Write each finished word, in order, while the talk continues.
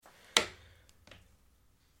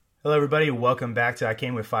Hello, everybody. Welcome back to I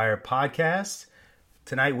Came with Fire podcast.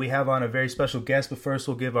 Tonight we have on a very special guest, but first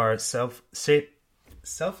we'll give our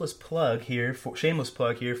selfless plug here, shameless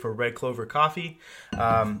plug here for Red Clover Coffee.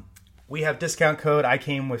 We have discount code I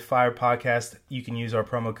Came with Fire podcast. You can use our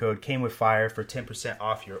promo code Came with Fire for 10%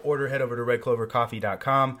 off your order. Head over to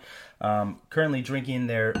redclovercoffee.com. Currently drinking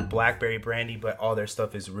their blackberry brandy, but all their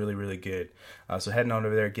stuff is really, really good. So heading on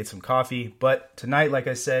over there, get some coffee. But tonight, like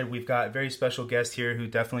I said, we've got a very special guest here who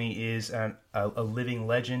definitely is a living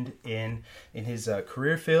legend in his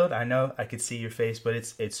career field. I know I could see your face, but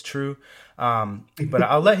it's true. But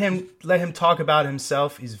I'll let him talk about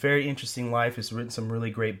himself. He's a very interesting life. He's written some really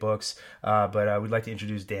great books. But we'd like to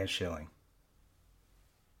introduce Dan Schilling.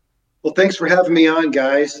 Well, thanks for having me on,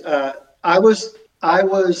 guys. I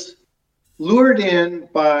was lured in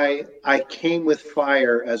by I Came with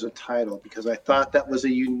Fire as a title because I thought that was a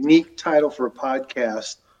unique title for a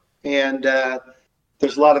podcast. And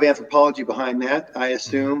there's a lot of anthropology behind that, I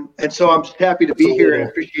assume. And so I'm just happy to be here and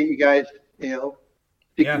appreciate you guys,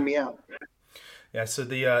 seeking me out. Yeah, so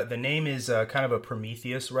the name is kind of a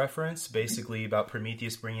Prometheus reference, basically about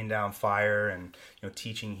Prometheus bringing down fire and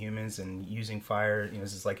teaching humans and using fire.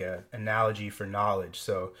 This is like an analogy for knowledge.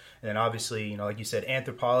 So, and then obviously, like you said,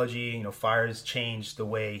 anthropology. Fire has changed the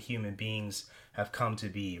way human beings have come to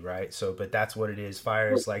be, right? So, but that's what it is.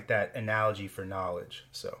 Fire is like that analogy for knowledge.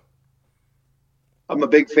 So, I'm a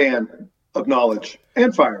big fan of knowledge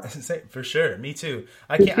and fire. For sure. Me too.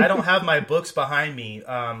 I don't have my books behind me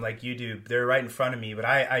like you do. They're right in front of me, but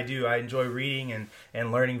I do. I enjoy reading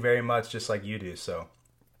and learning very much just like you do. So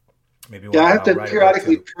maybe I have to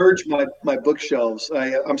periodically purge my bookshelves.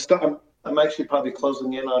 I'm actually probably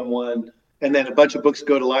closing in on one, and then a bunch of books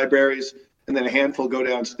go to libraries, and then a handful go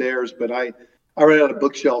downstairs. But I run out of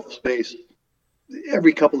bookshelf space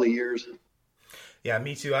every couple of years. Yeah,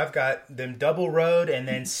 me too. I've got them double rowed and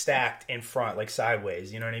then stacked in front, like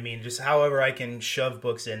sideways. You know what I mean? Just however I can shove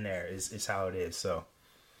books in there is how it is. So,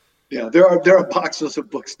 yeah, there are boxes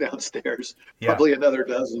of books downstairs, probably another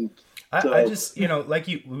dozen. I just, like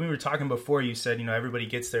when we were talking before, you said, everybody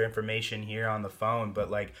gets their information here on the phone,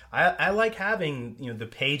 but like I like having, the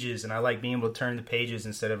pages, and I like being able to turn the pages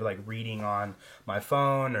instead of like reading on my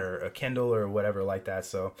phone or a Kindle or whatever like that.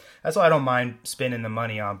 So that's why I don't mind spending the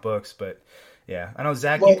money on books, but. Yeah, I know,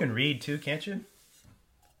 Zach, you can read too, can't you?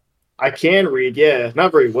 I can read, yeah.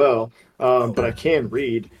 Not very well, but I can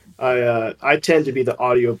read. I tend to be the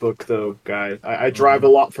audiobook, though, guy. I drive a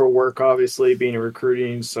lot for work, obviously, being in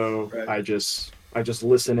recruiting, so right. I just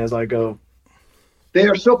listen as I go. They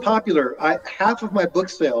are so popular. Half of my book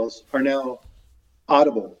sales are now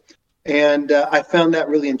Audible, and I found that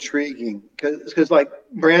really intriguing because like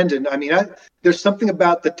Brandon, there's something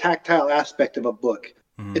about the tactile aspect of a book.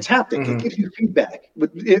 It's haptic. It gives you feedback.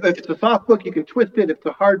 If it's a soft book, you can twist it. If it's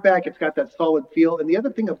a hardback, it's got that solid feel. And the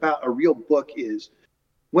other thing about a real book is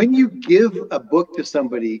when you give a book to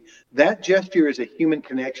somebody, that gesture is a human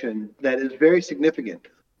connection that is very significant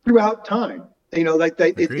throughout time.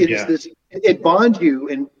 It bonds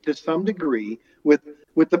you to some degree with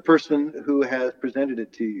the person who has presented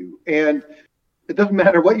it to you. And it doesn't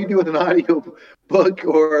matter what you do with an audio book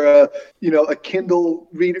or a Kindle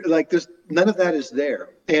reader. Like there's none of that is there.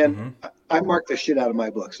 And I mark the shit out of my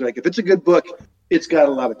books. Like if it's a good book, it's got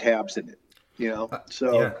a lot of tabs in it.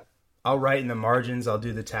 So yeah. I'll write in the margins. I'll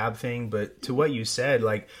do the tab thing. But to what you said,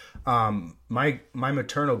 like my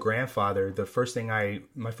maternal grandfather,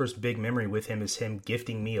 my first big memory with him is him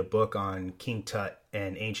gifting me a book on King Tut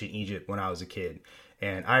and ancient Egypt when I was a kid.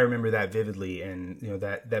 And I remember that vividly, and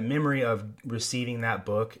that memory of receiving that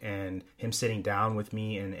book and him sitting down with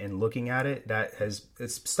me and looking at it,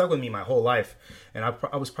 it's stuck with me my whole life. And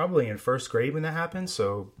I was probably in first grade when that happened,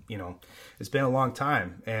 so it's been a long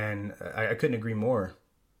time, and I couldn't agree more.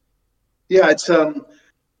 Yeah, it's and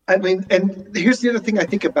here's the other thing I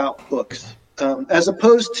think about books, as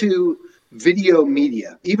opposed to video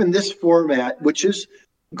media, even this format, which is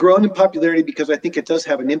grown in popularity because I think it does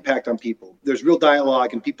have an impact on people. There's real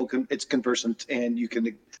dialogue and it's conversant, and you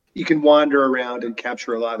can wander around and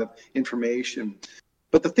capture a lot of information.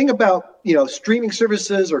 But the thing about, streaming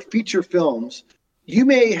services or feature films, you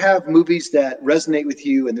may have movies that resonate with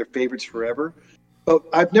you and they're favorites forever. But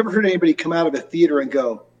I've never heard anybody come out of a theater and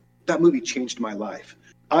go, that movie changed my life.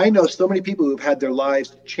 I know so many people who've had their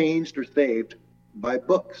lives changed or saved by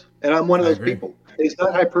books. And I'm one of those people. It's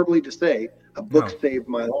not hyperbole to say a book saved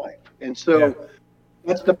my life. And so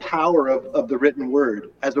that's the power of the written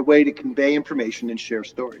word as a way to convey information and share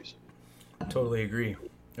stories. Totally agree.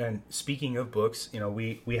 And speaking of books,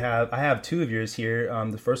 I have two of yours here.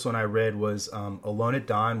 The first one I read was Alone at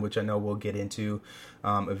Dawn, which I know we'll get into.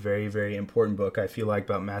 A very, very important book, I feel like,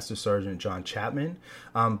 about Master Sergeant John Chapman.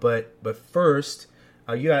 But first,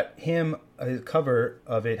 you got him. His cover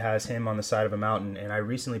of it has him on the side of a mountain, and I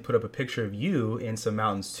recently put up a picture of you in some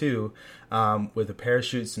mountains too, with a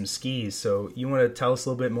parachute, some skis. So you want to tell us a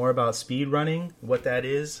little bit more about speed running, what that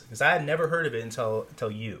is? Because I had never heard of it until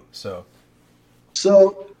you. So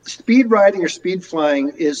speed riding or speed flying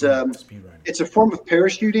is it's a form of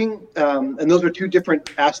parachuting, and those are two different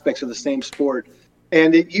aspects of the same sport.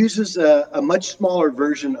 And it uses a much smaller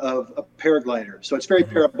version of a paraglider, so it's very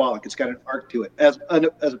parabolic. It's got an arc to it, as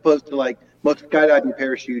opposed to like most skydiving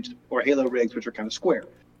parachutes or halo rigs, which are kind of square.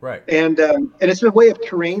 Right. And it's a way of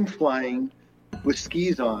terrain flying with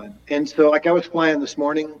skis on. And so, like, I was flying this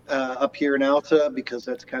morning up here in Alta because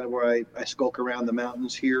that's kind of where I skulk around the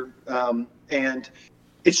mountains here. And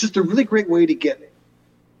it's just a really great way to get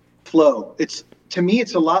flow. To me,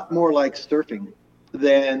 it's a lot more like surfing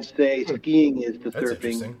than, say, skiing is to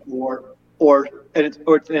surfing, and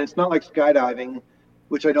it's not like skydiving,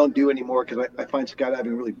 which I don't do anymore because I find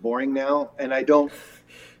skydiving really boring now, and I don't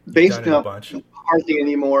base jump hardly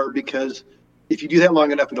anymore because if you do that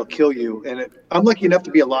long enough, it'll kill you. And I'm lucky enough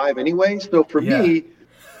to be alive anyway, so for me,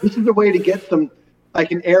 this is a way to get some. I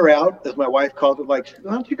can air out, as my wife calls it. Like,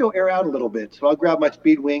 why don't you go air out a little bit? So I'll grab my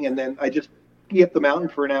speed wing and then I just ski up the mountain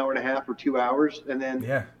for an hour and a half or 2 hours, and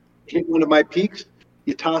then hit one of my peaks.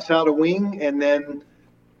 You toss out a wing, and then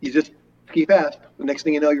you just ski fast. The next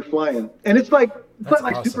thing you know, you're flying. And it's not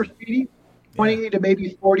like awesome. Super speedy, 20 to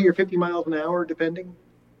maybe 40 or 50 miles an hour, depending.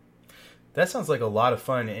 That sounds like a lot of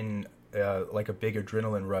fun and like a big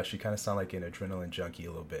adrenaline rush. You kind of sound like an adrenaline junkie a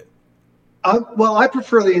little bit. Well, I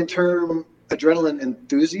prefer the term adrenaline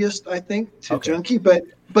enthusiast, I think, to junkie. But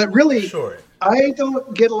really, I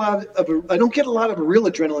don't get a lot of real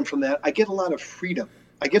adrenaline from that. I get a lot of freedom.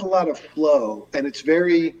 I get a lot of flow, and it's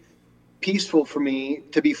very peaceful for me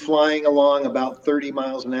to be flying along about 30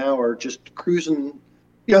 miles an hour, just cruising.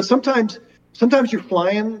 Sometimes you're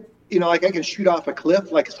flying, like I can shoot off a cliff,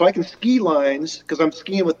 so I can ski lines because I'm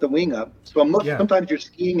skiing with the wing up. So sometimes you're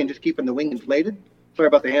skiing and just keeping the wing inflated. Sorry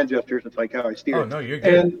about the hand gestures. It's like how I steer. Oh, no, you're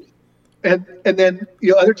good. And then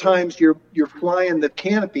other times you're flying the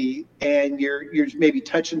canopy and you're maybe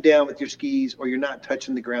touching down with your skis, or you're not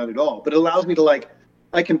touching the ground at all. But it allows me to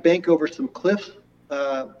I can bank over some cliffs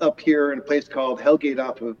up here in a place called Hellgate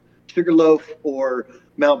off of Sugarloaf, or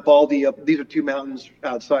Mount Baldy. These are two mountains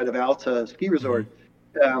outside of Alta ski resort.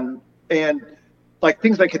 And like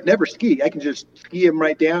things I could never ski, I can just ski them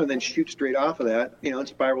right down and then shoot straight off of that, and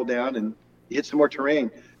spiral down and hit some more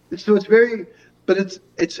terrain. So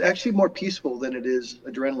it's actually more peaceful than it is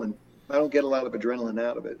adrenaline. I don't get a lot of adrenaline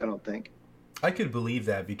out of it, I don't think. I could believe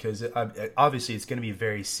that because obviously it's going to be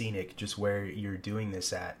very scenic just where you're doing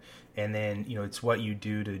this at. And then, it's what you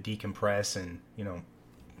do to decompress, and,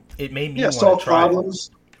 it made me want to try solve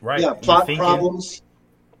problems. Right. Yeah, plot problems.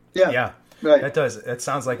 Yeah. Right. That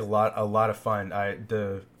sounds like a lot of fun.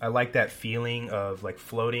 I like that feeling of like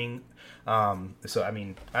floating. So I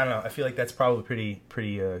mean, I don't know. I feel like that's probably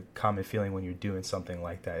pretty common feeling when you're doing something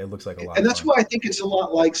like that. It looks like a lot. And that's why I think it's a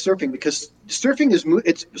lot like surfing, because surfing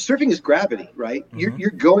is gravity, right?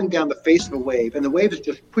 You're going down the face of a wave, and the wave is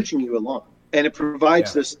just pushing you along, and it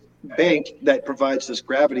provides this bank that provides this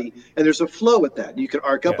gravity, and there's a flow with that. You can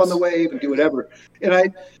arc up on the wave and do whatever. And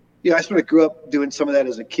I sort of grew up doing some of that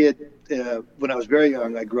as a kid. When I was very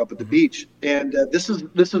young, I grew up at the beach, and this is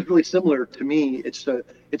really similar to me. It's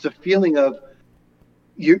a feeling of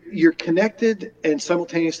you're connected and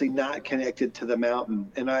simultaneously not connected to the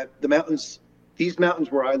mountain. And these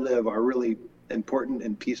mountains where I live are really important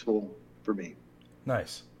and peaceful for me.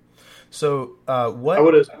 Nice. So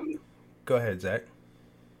what? Go ahead, Zach.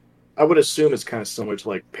 I would assume it's kind of similar to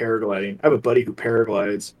like paragliding. I have a buddy who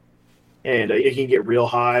paraglides, and he can get real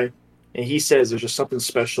high. And he says there's just something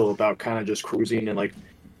special about kind of just cruising and like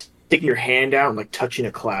sticking your hand out and like touching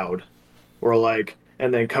a cloud, or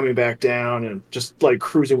and then coming back down and just like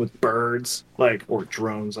cruising with birds, or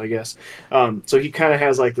drones, I guess. So he kind of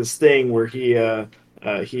has like this thing where he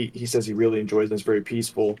says he really enjoys it. It's very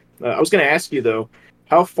peaceful. I was going to ask you though,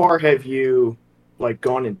 how far have you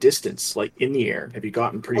gone in distance, in the air? Have you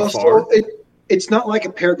gotten pretty far? So it's not like a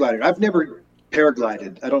paraglider. I've never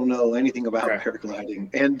paraglided. I don't know anything about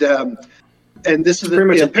paragliding, and this is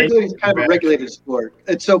paragliding is kind of a regulated sport.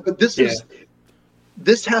 And so, but this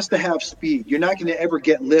has to have speed. You're not going to ever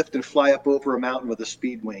get lift and fly up over a mountain with a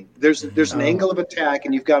speed wing. There's an angle of attack,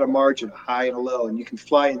 and you've got a margin, a high and a low, and you can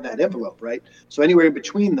fly in that envelope, right? So anywhere in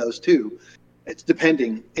between those two, It's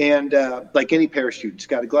depending, and like any parachute, it's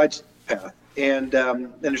got a glide path and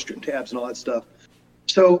there's trim tabs and all that stuff.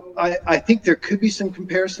 So I think there could be some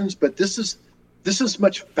comparisons, but this is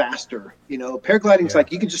much faster. Paragliding's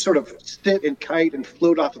like you can just sort of sit and kite and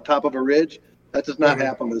float off the top of a ridge. That does not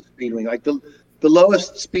happen with a Speedwing. Like the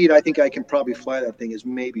lowest speed I think I can probably fly that thing is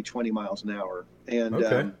maybe 20 miles an hour,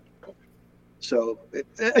 and so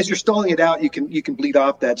as you're stalling it out, you can bleed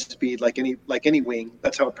off that speed like any wing.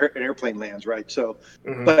 That's how an airplane lands, right? So,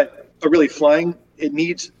 but really flying, it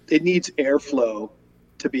needs airflow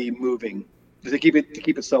to be moving to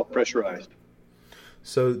keep itself pressurized.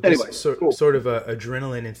 So this sort of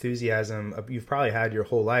adrenaline enthusiasm you've probably had your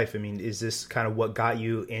whole life. I mean, is this kind of what got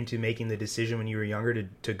you into making the decision when you were younger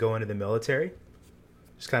to go into the military?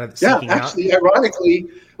 Just kind of seeking actually,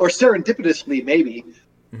 ironically or serendipitously, maybe.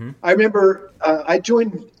 I remember I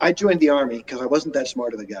joined the Army because I wasn't that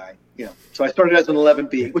smart of a guy. So I started as an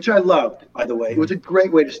 11B, which I loved, by the way. It was a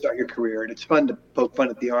great way to start your career, and it's fun to poke fun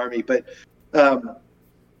at the Army. But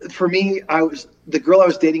for me, the girl I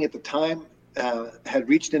was dating at the time had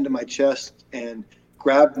reached into my chest and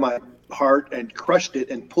grabbed my heart and crushed it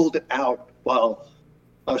and pulled it out while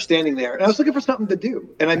I was standing there. And I was looking for something to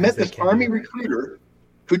do. And I met this Army recruiter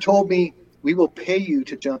who told me, "We will pay you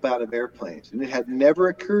to jump out of airplanes." And it had never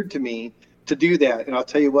occurred to me to do that. And I'll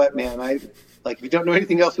tell you what, man, if you don't know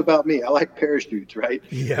anything else about me, I like parachutes, right?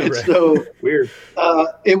 Yeah, and right. So weird.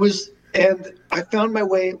 And I found my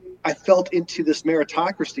way. I felt into this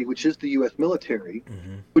meritocracy, which is the U.S. military,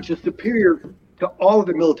 which is superior to all of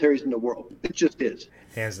the militaries in the world. It just is.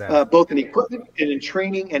 Hands down. Both in equipment and in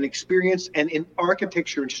training and experience and in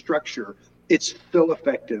architecture and structure. It's so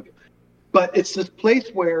effective. But it's this place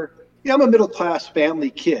where, I'm a middle-class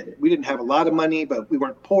family kid. We didn't have a lot of money, but we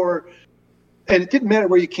weren't poor. And it didn't matter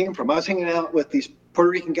where you came from. I was hanging out with these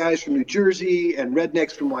Puerto Rican guys from New Jersey and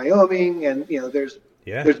rednecks from Wyoming. And, there's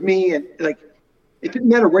me. And, it didn't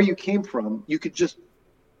matter where you came from. You could just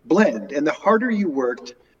blend. And the harder you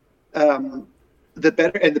worked, the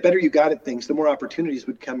better you got at things, the more opportunities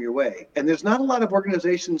would come your way. And there's not a lot of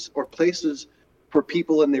organizations or places for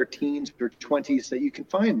people in their teens or 20s that you can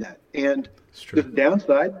find that. And there's a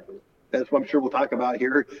downside. That's what I'm sure we'll talk about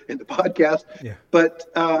here in the podcast. Yeah.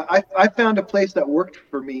 But I found a place that worked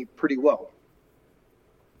for me pretty well.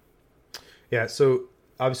 Yeah. So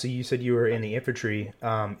obviously you said you were in the infantry.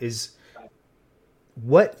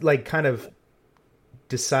 What kind of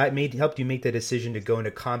helped you make the decision to go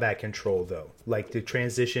into combat control though? Like the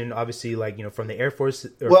transition, obviously, from the Air Force or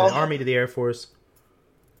from the Army to the Air Force.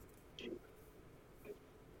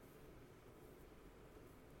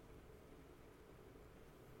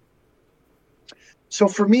 So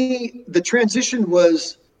for me, the transition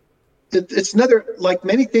was, it's another, like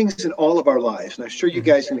many things in all of our lives, and I'm sure you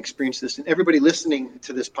guys can experience this, and everybody listening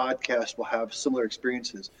to this podcast will have similar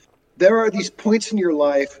experiences. There are these points in your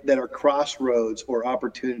life that are crossroads or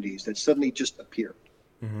opportunities that suddenly just appear.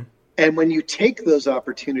 And when you take those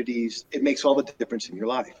opportunities, it makes all the difference in your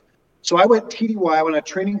life. So I went TDY, I went on a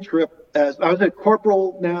training trip. I was a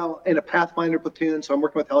corporal now in a Pathfinder platoon, so I'm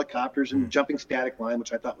working with helicopters and jumping static line,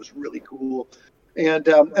 which I thought was really cool. And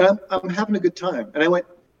I'm having a good time. And I went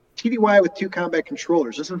TDY with 2 combat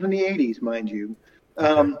controllers. This was in the 80s, mind you.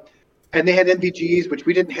 And they had NVGs, which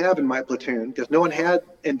we didn't have in my platoon because no one had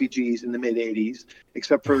NVGs in the mid-80s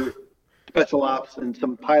except for special ops and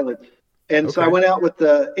some pilots. And so I went out with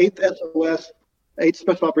the 8th SOS, 8th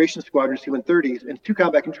Special Operations Squadron C-130s, and 2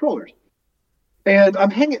 combat controllers. And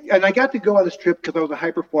and I got to go on this trip because I was a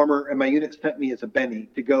high performer, and my unit sent me as a Benny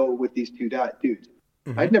to go with these 2 dudes.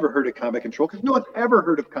 I'd never heard of combat control because no one's ever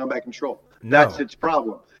heard of combat control. That's its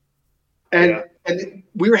problem. And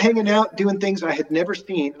we were hanging out doing things I had never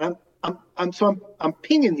seen. And I'm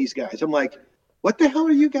pinging these guys. I'm like, "What the hell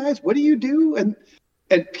are you guys? What do you do?" And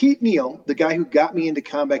Pete Neal, the guy who got me into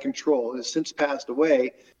combat control, has since passed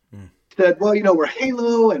away, said, "Well, we're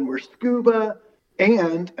Halo and we're Scuba,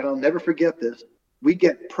 and I'll never forget this. We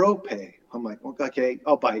get pro pay." I'm like, well, "Okay,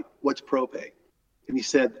 I'll bite. What's pro pay?" And he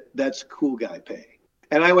said, "That's cool guy pay."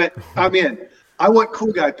 And I went, "I'm in. I want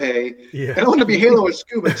cool guy pay, and I want to be Halo and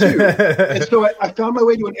Scuba too." And so I found my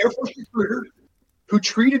way to an Air Force recruiter who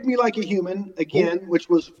treated me like a human again, which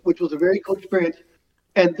was a very cool experience.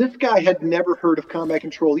 And this guy had never heard of combat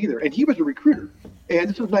control either, and he was a recruiter. And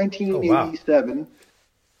this was 1987. Oh, wow.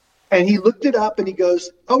 And he looked it up and he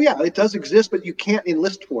goes, "Oh yeah, it does exist, but you can't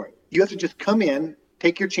enlist for it. You have to just come in,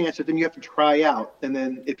 take your chances, and you have to try out. And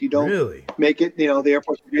then if you don't make it, the Air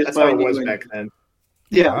Force will That's how it was back then.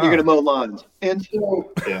 Yeah, you're going to mow lawns." And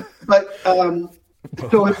so, but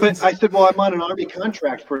I said, "Well, I'm on an Army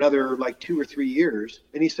contract for another 2 or 3 years."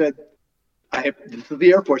 And he said, This is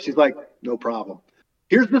the Air Force. He's like, no problem.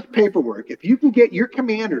 Here's this paperwork. If you can get your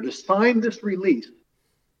commander to sign this release,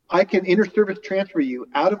 I can inter-service transfer you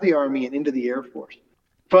out of the Army and into the Air Force.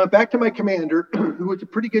 So I'm back to my commander, who was a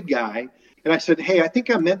pretty good guy, and I said, hey, I think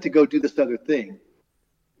I'm meant to go do this other thing.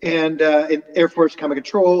 And Air Force Command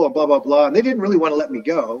Control and blah, blah, blah. And they didn't really want to let me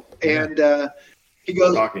go. Yeah. And he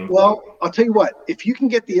goes, well, I'll tell you what, if you can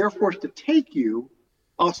get the Air Force to take you,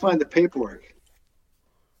 I'll sign the paperwork.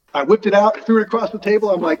 I whipped it out, threw it across the table.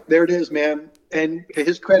 I'm like, there it is, man. And to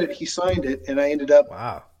his credit, he signed it. And I ended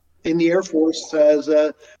up in the Air Force as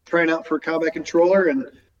trying out for a combat controller. And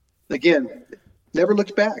again, never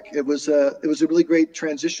looked back. It was a really great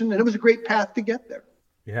transition, and it was a great path to get there.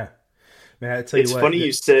 Yeah. Man, I tell you it's what, funny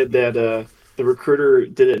you said that the recruiter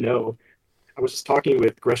didn't know. I was just talking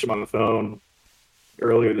with Gresham on the phone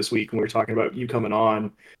earlier this week when we were talking about you coming on,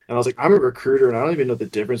 and I was like, I'm a recruiter and I don't even know the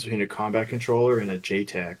difference between a combat controller and a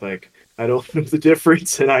JTAC. Like, I don't know the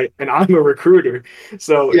difference, and I'm a recruiter.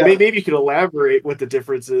 So maybe you could elaborate what the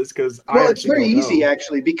difference is, because it's very easy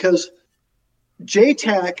actually, because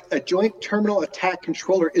JTAC, a Joint Terminal Attack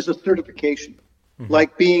Controller, is a certification.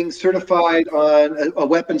 Like being certified on a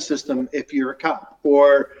weapon system if you're a cop,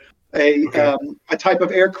 or a type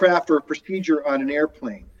of aircraft or a procedure on an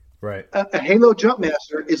airplane. Right. A Halo Jump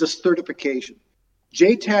Master is a certification.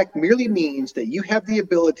 JTAC merely means that you have the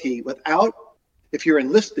ability, without, if you're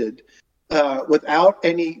enlisted, without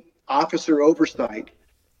any officer oversight,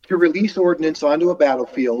 to release ordnance onto a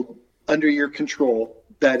battlefield under your control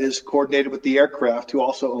that is coordinated with the aircraft who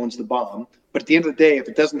also owns the bomb. But at the end of the day, if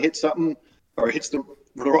it doesn't hit something, or hits the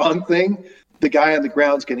wrong thing, the guy on the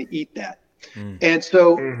ground is going to eat that. And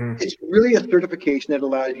so it's really a certification that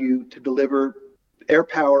allows you to deliver air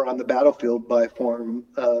power on the battlefield by form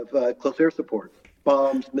of close air support,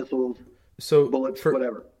 bombs, missiles, bullets,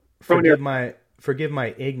 whatever. Forgive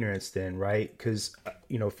my ignorance then, right? Because,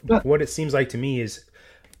 what it seems like to me is,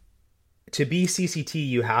 to be CCT,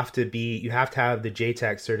 you have to have the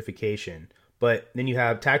JTAC certification. But then you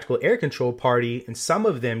have Tactical Air Control Party, and some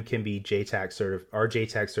of them can be JTAC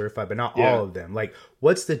certified, but not all of them. Like,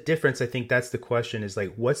 what's the difference? I think that's the question, is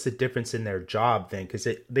like, what's the difference in their job then? Because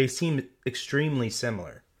they seem extremely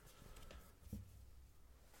similar.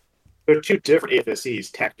 They're two different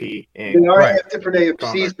AFSCs, TACP and... They are different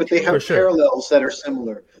AFSCs, but they have parallels that are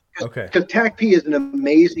similar. Okay. Because TACP is an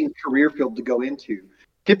amazing career field to go into.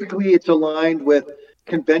 Typically, it's aligned with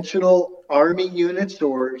conventional Army units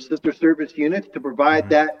or sister service units to provide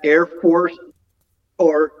that Air Force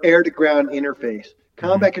or air-to-ground interface.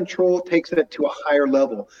 Combat control takes it to a higher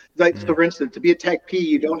level. Like, so for instance, to be a TACP,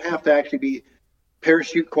 you don't have to actually be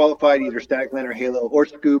parachute qualified, either static land or Halo or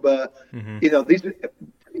scuba. These are,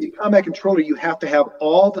 combat controller, you have to have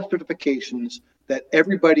all the certifications that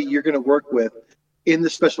everybody you're going to work with in the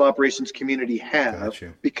special operations community have,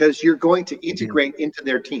 because you're going to integrate into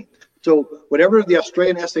their team. So whatever the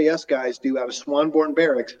Australian SAS guys do out of Swanbourne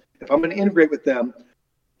Barracks, if I'm going to integrate with them,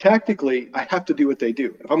 tactically, I have to do what they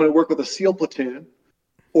do. If I'm going to work with a SEAL platoon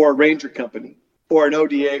or a Ranger company or an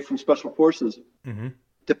ODA from Special Forces,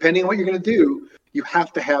 depending on what you're going to do, you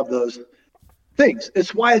have to have those things.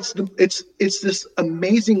 It's why it's this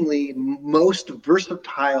amazingly most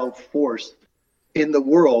versatile force in the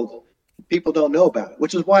world. People don't know about it,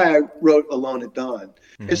 which is why I wrote Alone at Dawn.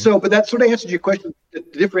 And so, but that sort of answers your question. The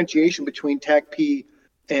differentiation between TACP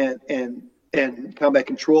and combat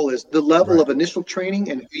control is the level of initial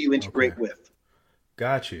training and who you integrate with.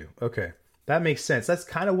 Got you. Okay. That makes sense. That's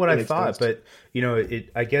kind of what I thought, but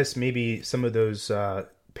I guess maybe some of those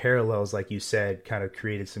parallels, like you said, kind of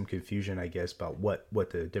created some confusion, I guess, about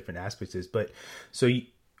what the different aspects is. But so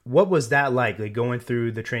what was that like going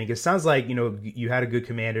through the training? It sounds like, you had a good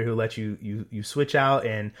commander who let you switch out,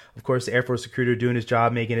 and of course the Air Force recruiter doing his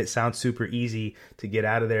job, making it sound super easy to get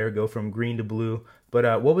out of there, go from green to blue.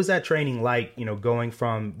 But what was that training like, going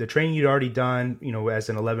from the training you'd already done, as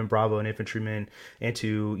an 11 Bravo and infantryman,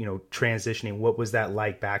 into, transitioning? What was that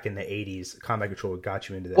like back in the 80s? Combat control got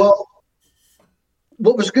you into that? Well,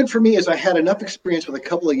 what was good for me is I had enough experience with a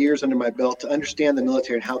couple of years under my belt to understand the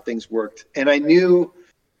military and how things worked. And I knew,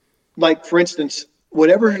 like, for instance,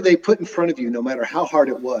 whatever they put in front of you, no matter how hard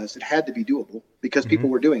it was, it had to be doable because people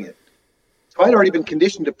were doing it. So I'd already been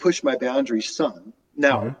conditioned to push my boundaries some.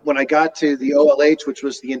 Now, when I got to the OLH, which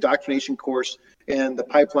was the indoctrination course and the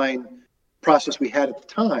pipeline process we had at the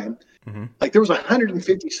time, like there was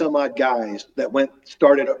 150 some odd guys that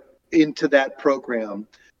started into that program.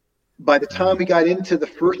 By the time we got into the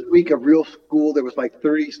first week of real school, there was like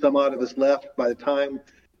 30 some odd of us left. By the time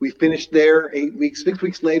we finished there, 6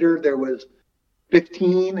 weeks later, there was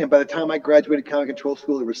 15, and by the time I graduated combat control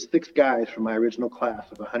school, there was 6 guys from my original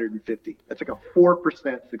class of 150. That's like a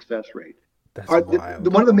 4% success rate. That's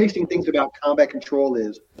wild. One of the amazing things about combat control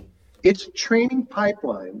is its training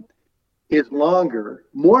pipeline is longer,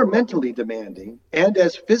 more mentally demanding, and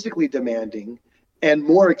as physically demanding and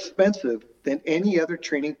more expensive than any other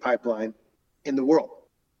training pipeline in the world.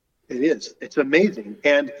 It is. It's amazing.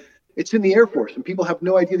 And it's in the Air Force, and people have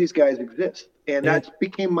no idea these guys exist. And that's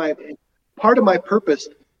became part of my purpose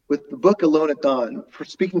with the book Alone at Dawn. For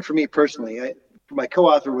speaking for me personally, my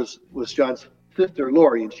co-author was John's sister,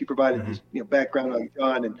 Lori, and she provided this background on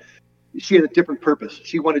John, and she had a different purpose.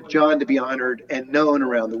 She wanted John to be honored and known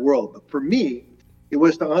around the world. But for me, it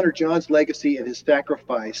was to honor John's legacy and his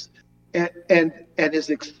sacrifice and his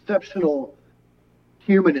exceptional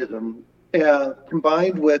humanism,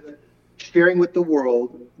 combined with sharing with the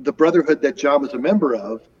world the brotherhood that John was a member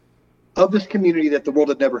of this community that the world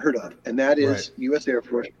had never heard of, and that is U.S. Air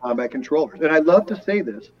Force combat controllers. And I love to say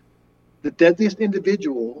this: the deadliest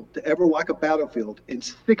individual to ever walk a battlefield in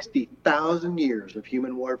 60,000 years of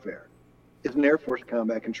human warfare is an Air Force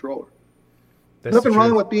combat controller. There's nothing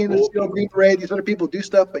wrong with being a SEAL, Green Beret. These other people do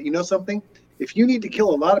stuff, but you know something? If you need to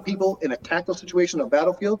kill a lot of people in a tactical situation on a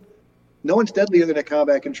battlefield, no one's deadlier than a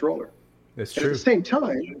combat controller. That's true. At the same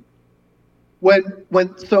time,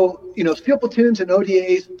 SEAL platoons and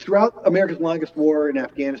ODAs throughout America's longest war in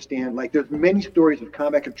Afghanistan, like there's many stories of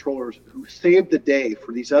combat controllers who saved the day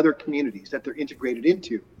for these other communities that they're integrated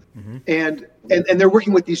into. And they're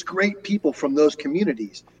working with these great people from those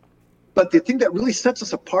communities. But the thing that really sets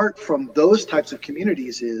us apart from those types of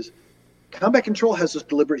communities is combat control has this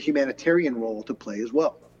deliberate humanitarian role to play as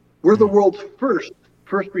well. We're the world's first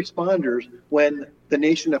responders when the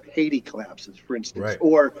nation of Haiti collapses, for instance,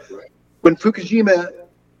 or when Fukushima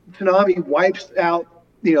tsunami wipes out,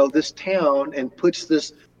 this town and puts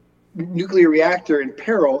this nuclear reactor in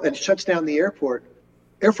peril and shuts down the airport.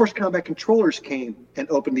 Air Force combat controllers came and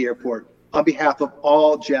opened the airport on behalf of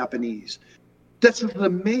all Japanese. It's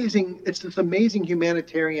this amazing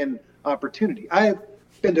humanitarian opportunity. I've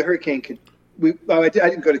been to Hurricane. I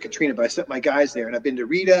didn't go to Katrina, but I sent my guys there, and I've been to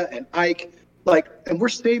Rita and Ike. And we're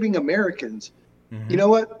saving Americans. You know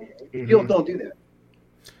what? People don't do that.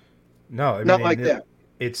 No, I mean, not like that.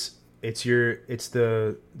 It's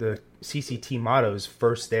the CCT motto is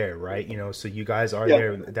first there, right? So you guys are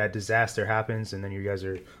there. That disaster happens, and then you guys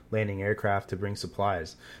are landing aircraft to bring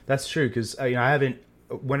supplies. That's true, because I haven't.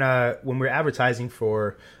 When we're advertising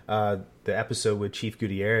for the episode with Chief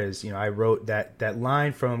Gutierrez, I wrote that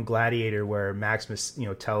line from Gladiator where Maximus,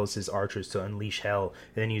 tells his archers to unleash hell,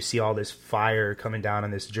 and then you see all this fire coming down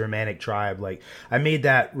on this Germanic tribe. Like, I made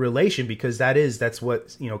that relation because that's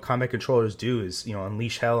what combat controllers do, is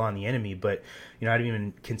unleash hell on the enemy. But I didn't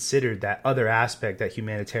even consider that other aspect, that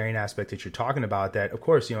humanitarian aspect that you're talking about. That of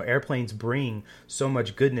course airplanes bring so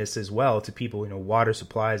much goodness as well to people. Water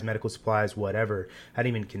supplies, medical supplies, whatever. I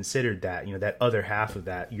hadn't even considered that. That other half of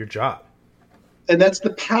that, your job. And that's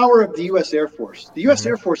the power of the U.S. Air Force. The U.S.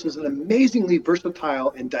 Air Force is an amazingly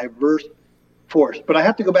versatile and diverse force. But I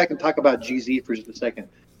have to go back and talk about GZ for just a second.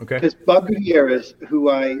 Okay. Because Bob Gutierrez, who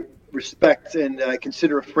I respect and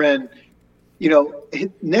consider a friend,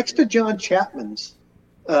 next to John Chapman's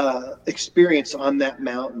experience on that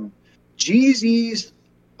mountain, GZ's,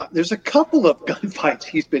 there's a couple of gunfights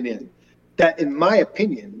he's been in that, in my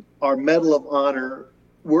opinion, are Medal of Honor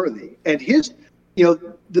worthy. And his,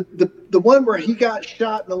 the one where he got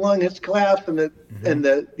shot in the lung, his collapsed, and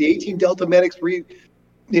the 18 Delta medics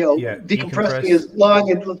decompressing his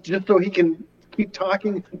lung and just so he can keep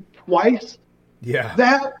talking twice. Yeah.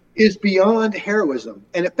 That is beyond heroism.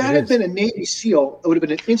 And if that had been a Navy SEAL, it would have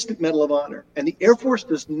been an instant Medal of Honor. And the Air Force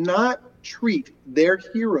does not treat their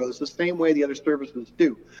heroes the same way the other services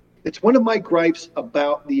do. It's one of my gripes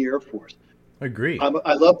about the Air Force. Agree.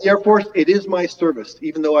 I love the Air Force. It is my service.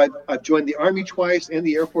 Even though I've joined the Army twice and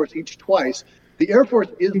the Air Force each twice, the Air Force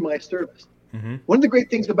is my service. One of the great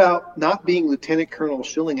things about not being Lieutenant Colonel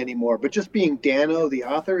Schilling anymore, but just being Dano, the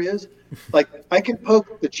author, is like I can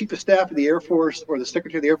poke the Chief of Staff of the Air Force or the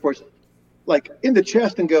Secretary of the Air Force like in the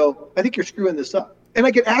chest and go, I think you're screwing this up. And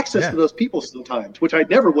I get access to those people sometimes, which I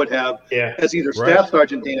never would have as either Staff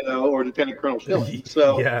Sergeant Dano or Lieutenant Colonel Schilling.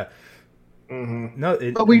 So no,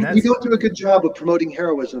 but we don't do a good job of promoting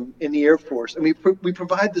heroism in the Air Force, and we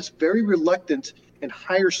provide this very reluctant and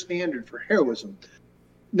higher standard for heroism.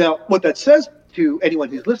 Now, what that says to anyone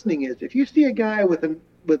who's listening is, if you see a guy with an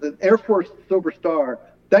Air Force Silver Star,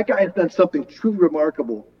 that guy has done something truly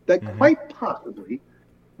remarkable that quite possibly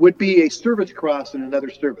would be a service cross in another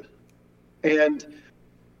service. And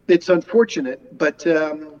it's unfortunate, but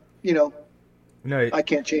I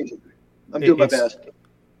can't change it. I'm doing my best.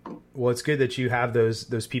 Well, it's good that you have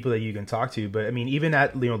those people that you can talk to, but I mean, even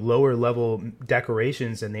at lower level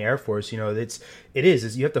decorations in the Air Force, it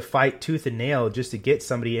is you have to fight tooth and nail just to get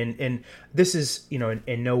somebody, and this is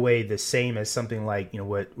in no way the same as something like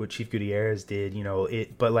what Chief Gutierrez did,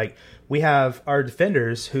 but like we have our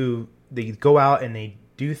defenders who they go out and they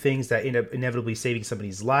do things that end up inevitably saving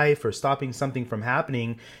somebody's life or stopping something from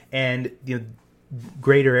happening, and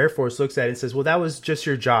greater Air Force looks at it and says, well, that was just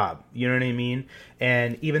your job. You know what I mean?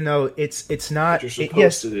 And even though it's not,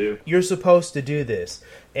 you're supposed to do this.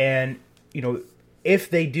 And,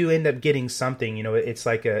 if they do end up getting something, it's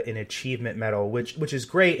like an achievement medal, which is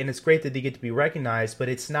great. And it's great that they get to be recognized, but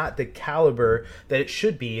it's not the caliber that it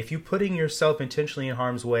should be. If you're putting yourself intentionally in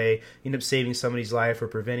harm's way, you end up saving somebody's life or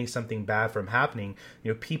preventing something bad from happening,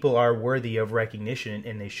 people are worthy of recognition,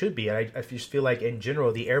 and they should be. And I just feel like in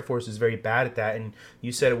general, the Air Force is very bad at that. And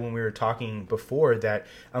you said it when we were talking before that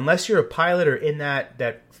unless you're a pilot or in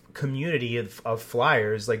that community of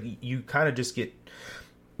flyers, like you kind of just get,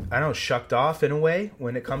 I don't know, shucked off in a way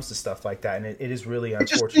when it comes to stuff like that. And it is really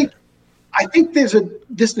unfortunate. I think there's a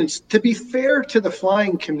distance. To be fair to the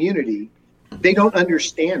flying community, they don't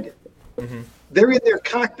understand it. Mm-hmm. They're in their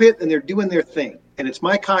cockpit and they're doing their thing. And it's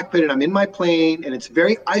my cockpit and I'm in my plane, and it's a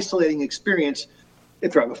very isolating experience.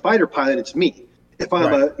 If I'm a fighter pilot, it's me. If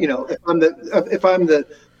I'm if I'm the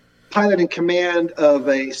pilot in command of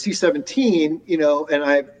a C-17, and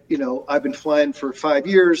I've been flying for 5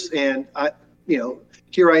 years, and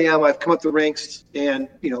here I am, I've come up the ranks, and,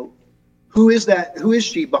 who is that? Who is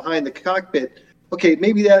she behind the cockpit? Okay,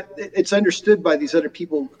 maybe that it's understood by these other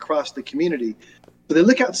people across the community. But they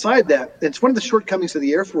look outside that, and it's one of the shortcomings of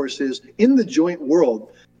the Air Force is in the joint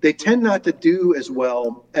world, they tend not to do as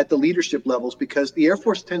well at the leadership levels because the Air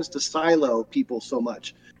Force tends to silo people so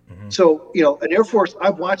much. Mm-hmm. So, an Air Force,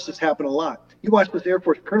 I've watched this happen a lot. You watch this Air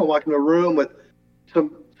Force colonel walk into a room with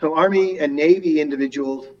some Army and Navy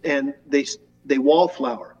individuals, and they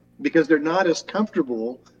wallflower because they're not as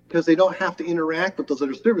comfortable because they don't have to interact with those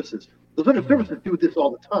other services. Those other services do this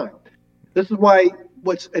all the time. This is why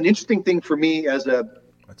what's an interesting thing for me as a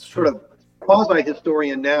sort of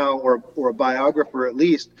quasi-historian now or a biographer at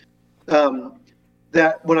least,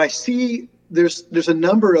 that when I see there's a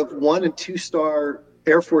number of 1- and 2-star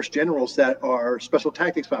Air Force generals that are special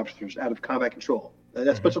tactics officers out of combat control.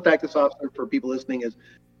 That special tactics officer, for people listening,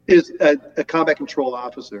 is a combat control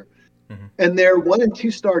officer. Mm-hmm. And they're 1- and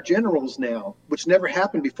 2-star generals now, which never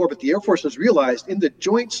happened before. But the Air Force has realized in the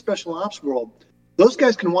joint special ops world, those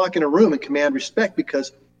guys can walk in a room and command respect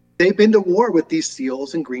because they've been to war with these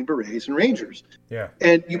SEALs and Green Berets and Rangers. Yeah.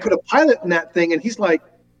 And you put a pilot in that thing, and he's like,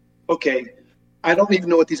 okay, I don't even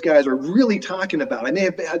know what these guys are really talking about. I may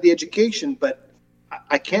have had the education, but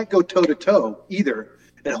I can't go toe-to-toe either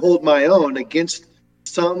and hold my own against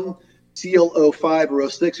some SEAL 05 or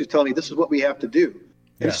 06 who's telling me this is what we have to do.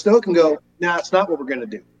 And Stowe can go, nah, it's not what we're going to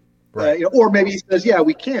do. Right. Or maybe he says, yeah,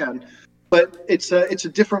 we can, but it's a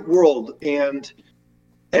different world. And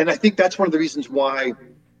I think that's one of the reasons why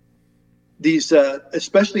these,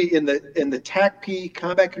 especially in the TACP,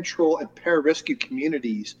 combat control, and pararescue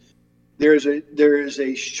communities, there is a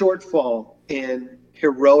shortfall in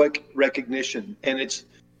heroic recognition. And it's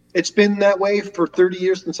been that way for 30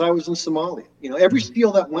 years since I was in Somalia. Every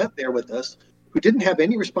SEAL that went there with us who didn't have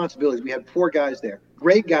any responsibilities, we had 4 guys there,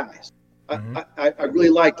 great guys. Mm-hmm. I really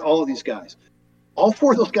liked all of these guys. All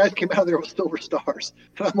 4 of those guys came out of there with silver stars.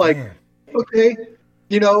 And I'm like, okay,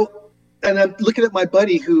 and I'm looking at my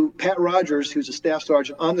buddy Pat Rogers, who's a staff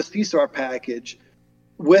sergeant on the CSAR package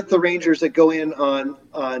with the Rangers that go in on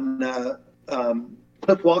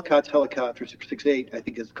Cliff Walcott's helicopter, 668, I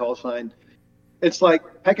think is the call sign. It's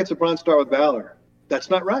like, Pat gets a Bronze Star with Valor. That's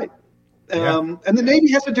not right. And the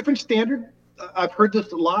Navy has a different standard. I've heard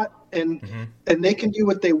this a lot, and they can do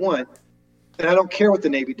what they want. And I don't care what the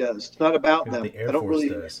Navy does. It's not about them. I don't really.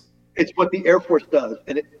 Does. It's what the Air Force does,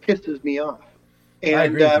 and it pisses me off.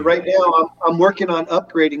 And right now, I'm working on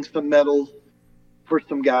upgrading some medals for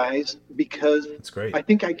some guys because I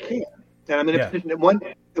think I can. And I'm in a position that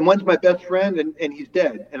one's my best friend, and he's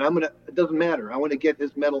dead. And it doesn't matter. I want to get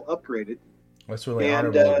his medal upgraded. That's really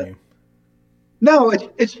honorable of you. No,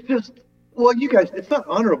 it's just, well, you guys, it's not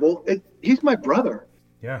honorable. He's my brother.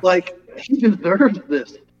 Yeah. Like, he deserves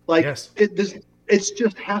this. Like, it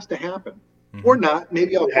just has to happen. Mm-hmm. Or not.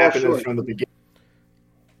 Maybe I'll fall short. From the beginning.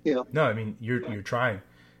 No, I mean, you're trying.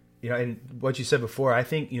 And what you said before, I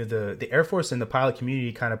think the Air Force and the pilot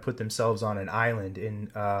community kind of put themselves on an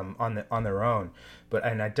island on their own.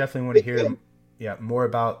 And I definitely want to hear more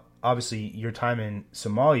about obviously your time in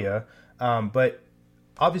Somalia. But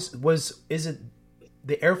obviously, is it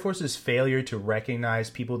the Air Force's failure to recognize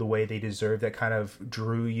people the way they deserve that kind of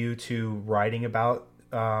drew you to writing about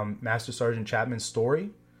Master Sergeant Chapman's story?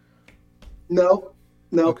 No.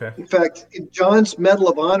 Okay. In fact, John's Medal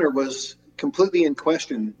of Honor was completely in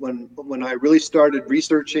question when I really started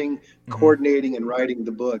researching, coordinating, and writing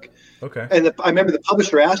the book. Okay. And I remember the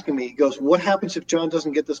publisher asking me, he goes, "What happens if John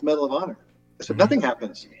doesn't get this Medal of Honor?" I said, "Nothing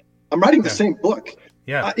happens. I'm writing the same book."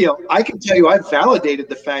 Yeah. I can tell you, I validated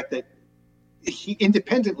the fact that he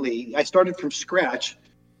independently, I started from scratch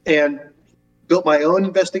and built my own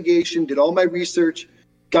investigation, did all my research,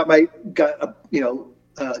 got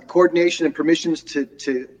coordination and permissions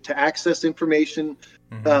to access information.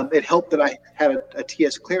 It helped that I had a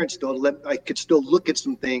TS clearance still. I could still look at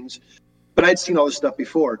some things, but I'd seen all this stuff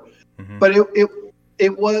before. But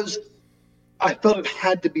it was, I felt it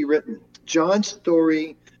had to be written. John's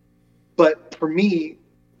story, but for me,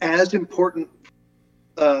 as important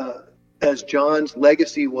as John's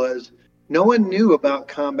legacy was, no one knew about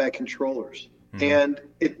combat controllers, and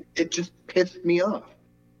it just pissed me off.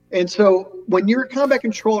 And so when you're a combat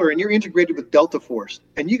controller and you're integrated with Delta Force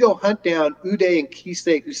and you go hunt down Uday and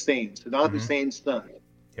Kisei Hussein, Saddam Hussein's son,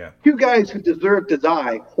 two guys who deserved to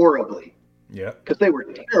die horribly, because they were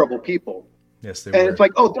terrible people. Yes, they were. And were. It's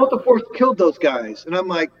like, oh, Delta Force killed those guys. And I'm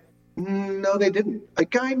like, no, they didn't. A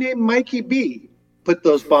guy named Mikey B put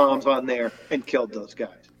those bombs on there and killed those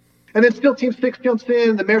guys. And then still Team 6 jumps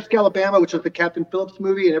in, the Maersk, Alabama, which is the Captain Phillips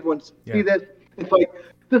movie, and everyone see this. It's like,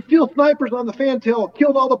 the SEAL snipers on the fantail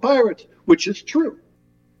killed all the pirates, which is true.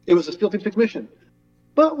 It was a SEAL Team 6 mission.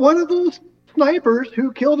 But one of those snipers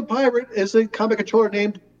who killed a pirate is a combat controller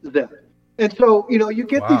named Zeb. And so, you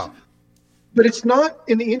get these, but it's not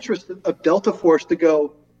in the interest of Delta Force to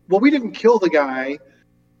go, well, we didn't kill the guy.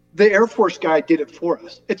 The Air Force guy did it for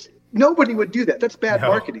us. Nobody would do that. That's bad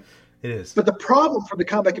marketing. It is. But the problem for the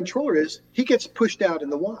combat controller is he gets pushed out in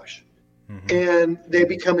the wash. And they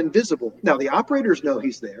become invisible. Now the operators know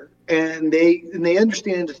he's there, and they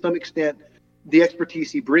understand to some extent the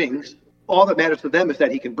expertise he brings. All that matters to them is that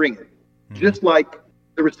he can bring it. Just like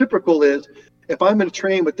the reciprocal is, if I'm going to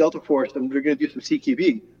train with Delta Force and we're going to do some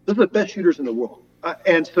CQB, those are the best shooters in the world.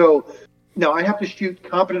 And so now I have to shoot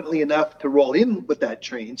competently enough to roll in with that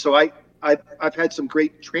train. So I've had some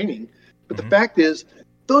great training, but the fact is,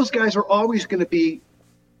 those guys are always going to be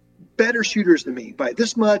better shooters than me by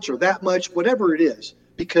this much or that much, whatever it is,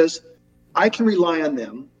 because I can rely on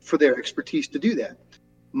them for their expertise to do that.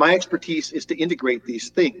 My expertise is to integrate these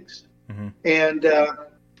things. And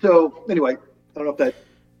so anyway, I don't know if that.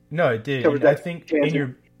 No, it did. And I think tangent.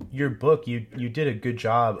 In your book, you did a good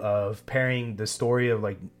job of pairing the story of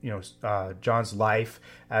John's life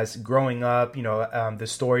as growing up, the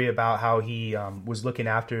story about how he was looking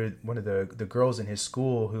after one of the girls in his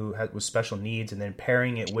school who was special needs, and then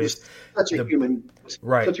pairing it with such a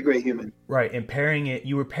great human. Right. And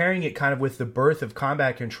you were pairing it kind of with the birth of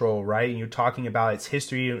combat control, right? And you're talking about its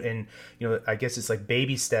history and, I guess it's like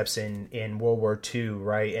baby steps in World War II,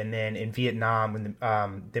 right? And then in Vietnam, when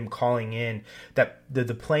them calling in that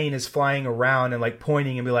the plane is flying around and like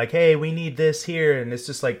pointing and be like, hey, we need this here. And it's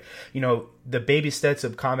just like, the baby steps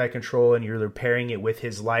of combat control, and you're pairing it with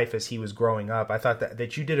his life as he was growing up. I thought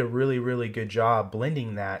that you did a really, really good job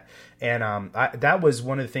blending that. And that was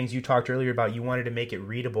one of the things you talked earlier about. You wanted to make it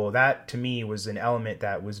readable. That to me was an element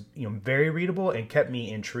that was very readable and kept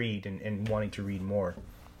me intrigued and wanting to read more.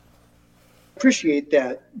 Appreciate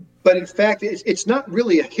that. But in fact, it's not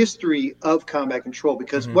really a history of combat control,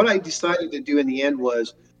 because what I decided to do in the end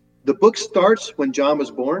was the book starts when John was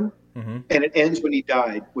born. And it ends when he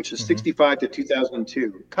died, which is 65 to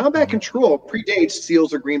 2002. Combat control predates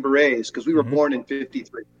SEALs or Green Berets, because we were born in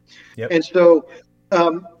 53. And so,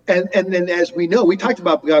 and then as we know, we talked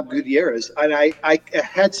about Bob Gutierrez, and I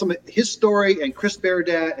had some of his story, and Chris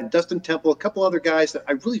Baradat and Dustin Temple, a couple other guys that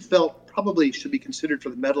I really felt probably should be considered for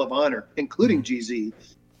the Medal of Honor, including GZ.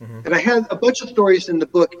 And I had a bunch of stories in the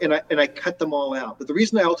book, and I cut them all out. But the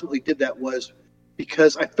reason I ultimately did that was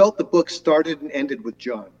because I felt the book started and ended with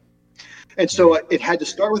John. And so it had to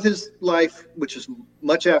start with his life, which is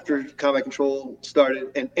much after combat control started,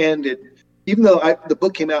 and ended. Even though the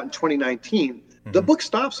book came out in 2019, the book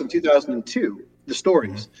stops in 2002, the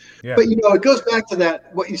stories. But, it goes back to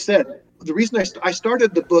that, what you said. The reason I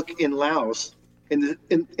started the book in Laos, in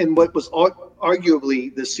what was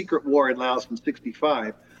arguably the secret war in Laos in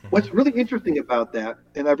 65. What's really interesting about that,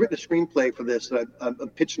 and I've written a screenplay for this, I'm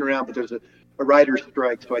pitching around, but there's a writer's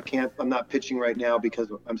strike, so I'm not pitching right now because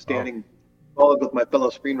I'm standing followed with my fellow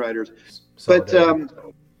screenwriters. But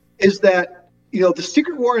is that, the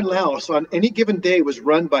secret war in Laos on any given day was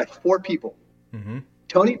run by 4 people.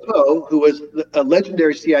 Tony Poe, who was a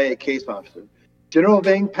legendary CIA case officer, General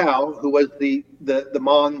Vang Pao, who was the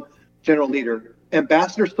Hmong general leader,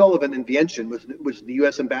 Ambassador Sullivan in Vientiane was the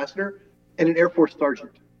U.S. ambassador, and an Air Force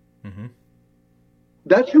sergeant. Mm-hmm.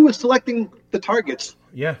 That's who was selecting the targets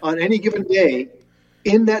on any given day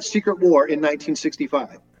in that secret war in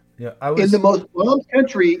 1965. Yeah, in the most bombed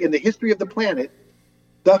country in the history of the planet,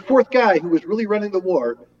 the fourth guy who was really running the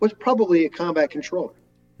war was probably a combat controller.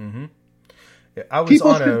 Mm-hmm. Yeah,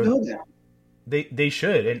 People should know that. They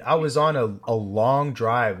should. And I was on a long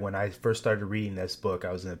drive when I first started reading this book.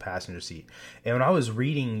 I was in the passenger seat. And when I was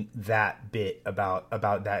reading that bit about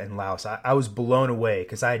that in Laos, I was blown away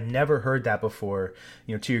because I had never heard that before.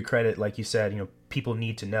 You know, to your credit, like you said, you know, people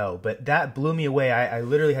need to know. But that blew me away. I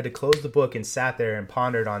literally had to close the book and sat there and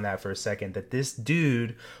pondered on that for a second, that this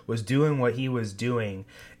dude was doing what he was doing,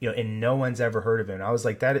 you know, and no one's ever heard of him. I was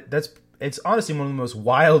like, it's honestly one of the most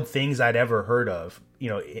wild things I'd ever heard of, you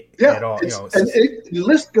know, at all. You know, the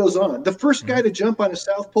list goes on. The first guy to jump on a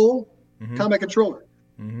South Pole, combat controller.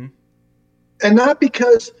 Mm-hmm. And not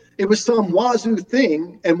because it was some wazoo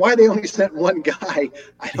thing, and why they only sent one guy,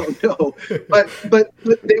 I don't know. but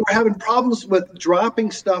they were having problems with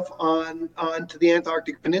dropping stuff onto the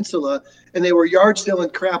Antarctic Peninsula, and they were yard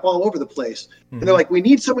selling crap all over the place. Mm-hmm. And they're like, we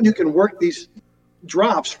need someone who can work these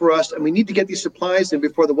drops for us, and we need to get these supplies in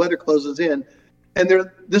before the weather closes in. And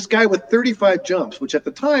this guy with 35 jumps, which at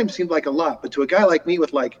the time seemed like a lot, but to a guy like me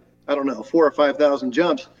with, like, I don't know, 4,000 or 5,000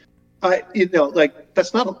 jumps,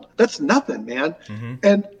 that's nothing, man. Mm-hmm.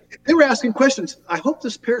 And they were asking questions. I hope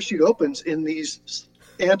this parachute opens in these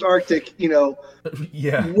Antarctic,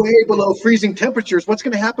 way below freezing temperatures. What's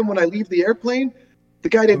going to happen when I leave the airplane? The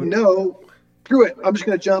guy didn't know. Screw it. I'm just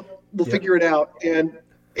going to jump. We'll figure it out. And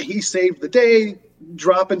he saved the day,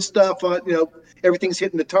 dropping stuff on, everything's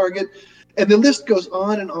hitting the target. And the list goes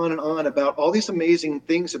on and on and on about all these amazing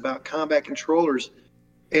things about combat controllers.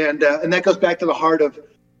 And that goes back to the heart of,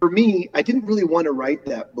 for me, I didn't really want to write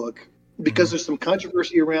that book because there's some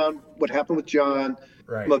controversy around what happened with John.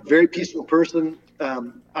 Right. I'm a very peaceful person.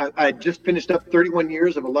 I just finished up 31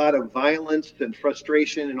 years of a lot of violence and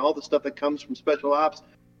frustration and all the stuff that comes from special ops.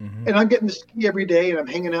 Mm-hmm. And I'm getting to ski every day and I'm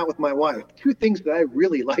hanging out with my wife. Two things that I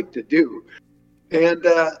really like to do. And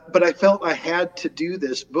but I felt I had to do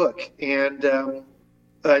this book. And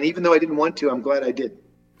even though I didn't want to, I'm glad I did.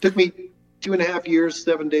 It took me 2.5 years,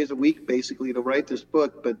 7 days a week, basically, to write this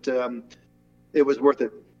book. But it was worth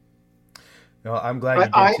it. No, I'm glad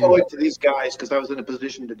I owe it to these guys because I was in a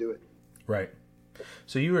position to do it. Right.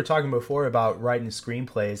 So you were talking before about writing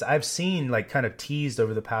screenplays. I've seen, like, kind of teased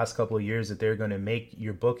over the past couple of years that they're going to make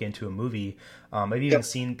your book into a movie. I've even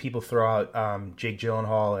seen people throw out Jake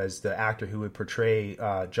Gyllenhaal as the actor who would portray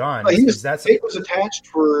John. Jake was attached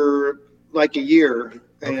for like a year,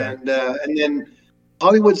 and then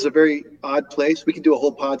Hollywood's a very odd place. We could do a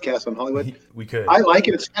whole podcast on Hollywood. We could. I like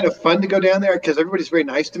it. It's kind of fun to go down there because everybody's very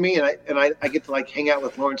nice to me, and I get to, like, hang out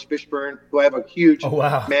with Lawrence Fishburne, who I have a huge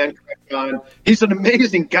man crush on. He's an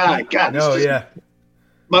amazing guy. God,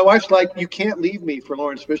 my wife's like, you can't leave me for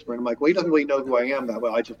Lawrence Fishburne. I'm like, well, he doesn't really know who I am that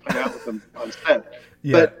well. I just hang out with him on set.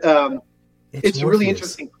 Yeah. But it's a really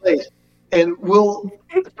interesting place. And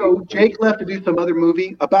so Jake left to do some other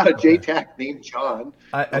movie about a JTAC named John.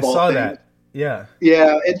 I saw that. Yeah.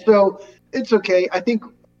 Yeah. And so it's okay. I think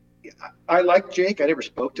I like Jake. I never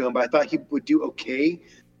spoke to him, but I thought he would do okay.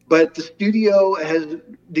 But the studio has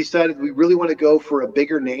decided we really want to go for a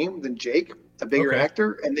bigger name than Jake, a bigger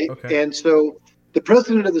actor. And so the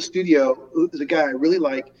president of the studio, who is a guy I really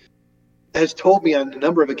like, has told me on a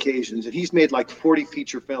number of occasions, and he's made like 40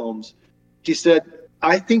 feature films. He said,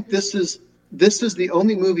 I think this is the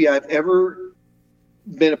only movie I've ever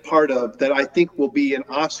been a part of that I think will be an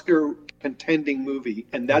Oscar contending movie,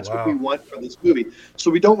 and that's what we want for this movie.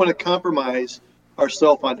 So we don't want to compromise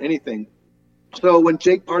ourselves on anything. So when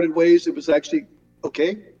Jake parted ways, it was actually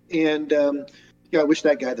okay. And I wish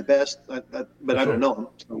that guy the best, but I don't know him,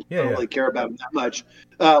 so I don't really care about him that much.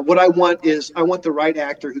 What I want is the right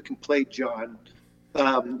actor who can play John,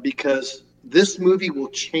 because this movie will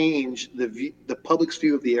change the public's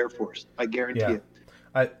view of the Air Force. I guarantee it.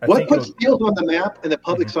 What put SEALs on the map in the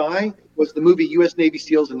public's eye was the movie U.S. Navy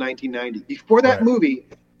SEALs in 1990. Before that movie,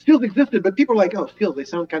 SEALs existed, but people were like, oh, SEALs, they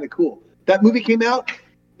sound kind of cool. That movie came out,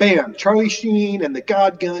 bam, Charlie Sheen and the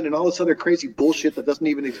God Gun and all this other crazy bullshit that doesn't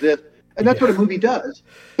even exist. And that's what a movie does.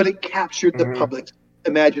 But it captured the public's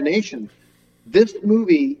imagination. This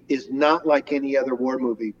movie is not like any other war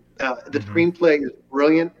movie. The screenplay is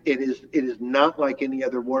brilliant. It is not like any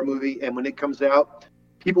other war movie. And when it comes out,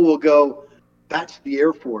 people will go, that's the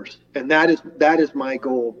Air Force. And that is my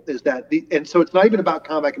goal, is that and so it's not even about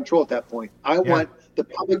combat control at that point. I want the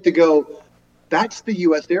public to go, that's the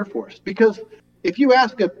U.S. Air Force. Because if you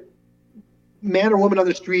ask a man or woman on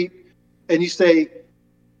the street and you say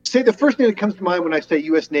the first thing that comes to mind when I say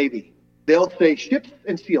U.S. Navy, they'll say ships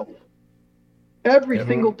and SEALs every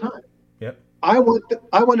single time. Yep. I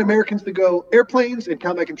want Americans to go airplanes and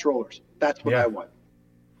combat controllers. That's what I want.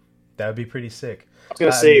 That would be pretty sick. I was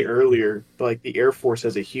going to say earlier, like the Air Force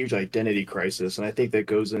has a huge identity crisis, and I think that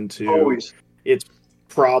goes into its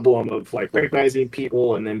problem of like recognizing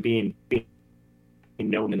people and then being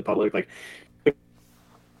known in the public. Like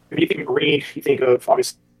when you think of Marine, you think of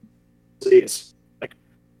obviously it's like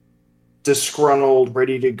disgruntled,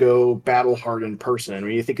 ready to go, battle hardened person.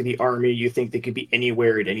 When you think of the Army, you think they could be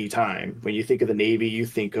anywhere at any time. When you think of the Navy, you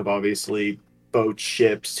think of obviously boats,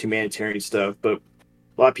 ships, humanitarian stuff. But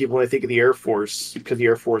a lot of people, when they think of the Air Force, because the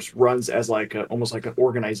Air Force runs as like almost like an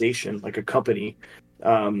organization, like a company,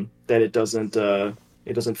 that it doesn't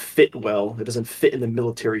fit well. It doesn't fit in the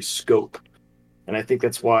military scope. And I think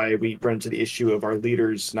that's why we run into the issue of our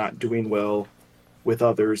leaders not doing well with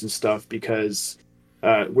others and stuff, because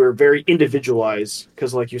we're very individualized.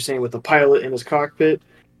 Because like you're saying with the pilot in his cockpit,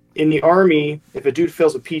 in the Army, if a dude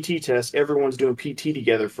fails a PT test, everyone's doing PT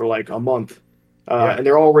together for like a month. And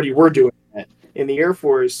we're doing that. In the Air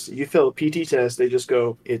Force, you fail a PT test, they just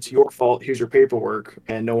go, it's your fault, here's your paperwork,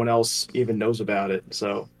 and no one else even knows about it.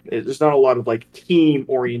 So there's not a lot of like team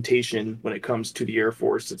orientation when it comes to the Air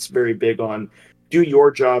Force. It's very big on do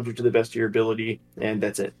your job to the best of your ability, and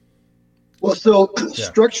that's it. Well, so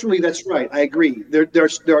structurally, that's right. I agree. There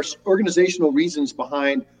are organizational reasons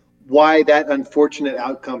behind why that unfortunate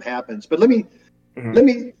outcome happens. But let me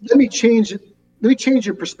change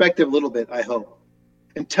your perspective a little bit, I hope,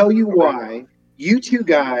 and tell you why you two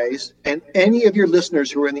guys and any of your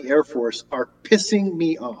listeners who are in the Air Force are pissing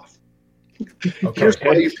me off. Okay. Here's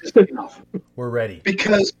why you're pissing me off. We're ready.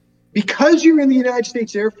 Because you're in the United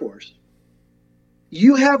States Air Force,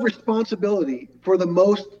 you have responsibility for the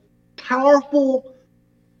most powerful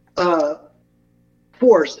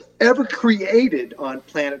force ever created on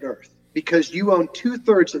planet Earth, because you own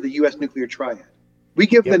 2/3 of the U.S. nuclear triad. We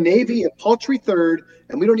give the Navy a paltry third,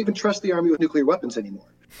 and we don't even trust the Army with nuclear weapons anymore.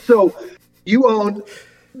 So you own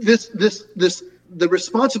the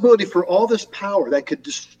responsibility for all this power that could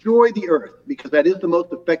destroy the Earth, because that is the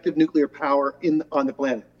most effective nuclear power on the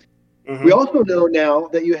planet. Mm-hmm. We also know now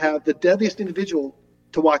that you have the deadliest individual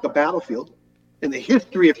to walk a battlefield in the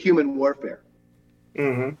history of human warfare.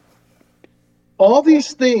 Mm-hmm. All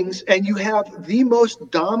these things, and you have the most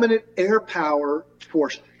dominant air power for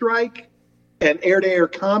strike and air-to-air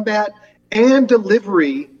combat and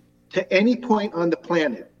delivery to any point on the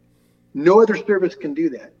planet. No other service can do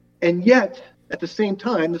that. And yet, at the same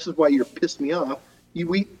time, this is why you're pissed me off,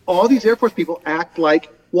 all these Air Force people act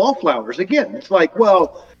like wallflowers. Again, it's like,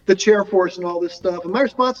 well, the chair force and all this stuff. And my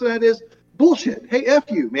response to that is, bullshit. Hey, F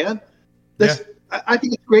you, man. I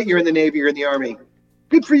think it's great you're in the Navy, you're in the Army.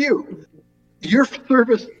 Good for you. Your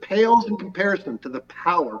service pales in comparison to the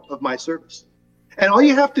power of my service. And all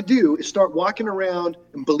you have to do is start walking around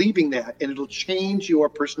and believing that, and it'll change your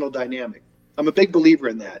personal dynamic. I'm a big believer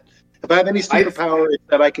in that. If I have any superpower, it's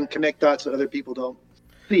that I can connect dots that other people don't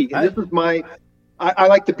see. And this is I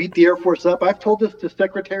like to beat the Air Force up. I've told this to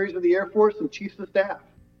secretaries of the Air Force and chiefs of staff.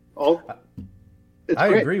 I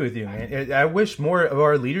agree with you, man. I wish more of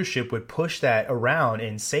our leadership would push that around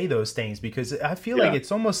and say those things, because I feel like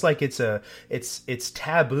it's almost like it's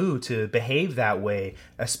taboo to behave that way,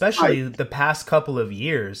 especially the past couple of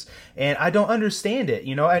years. And I don't understand it.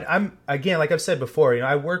 You know, I'm again, like I've said before, you know,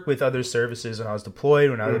 I worked with other services when I was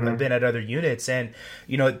deployed, when I've been at other units, and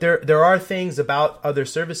you know, there are things about other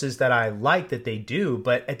services that I like that they do,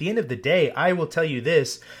 but at the end of the day, I will tell you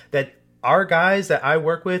this, that our guys that I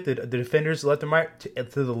work with, the defenders left and right,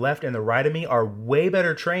 to the left and the right of me, are way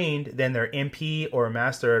better trained than their MP or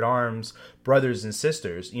Master at Arms brothers and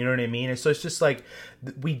sisters. You know what I mean? And so it's just like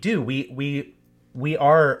we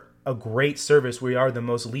are a great service. We are the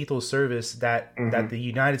most lethal service that the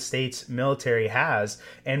United States military has,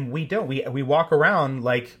 and we walk around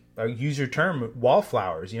like, use your term,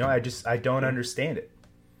 wallflowers. You know, I don't understand it.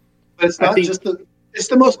 But it's not it's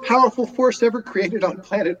the most powerful force ever created on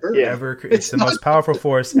planet Earth. Yeah, it's the most powerful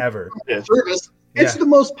force ever. Service. It's the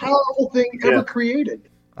most powerful thing ever created.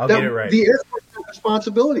 I'll get it right. The Air Force has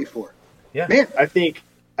responsibility for. Yeah, man. I think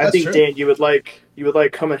true. Dan, you would like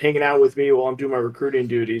coming hanging out with me while I'm doing my recruiting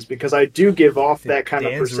duties, because I do give off that kind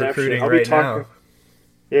of perception. I'll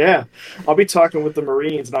be talking with the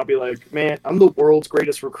Marines, and I'll be like, man, I'm the world's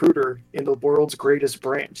greatest recruiter in the world's greatest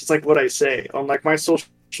branch. It's like what I say on like my social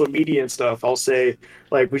social media and stuff, I'll say,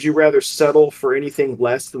 like, would you rather settle for anything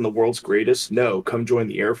less than the world's greatest? No, come join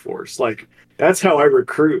the Air Force. Like, that's how I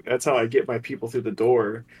recruit. That's how I get my people through the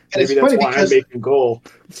door. And Maybe it's that's funny why I'm because making goal.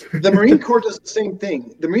 the Marine Corps does the same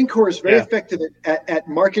thing. The Marine Corps is very Yeah. effective at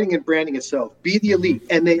marketing and branding itself. Be the elite,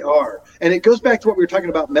 Mm-hmm. and they are. And it goes back to what we were talking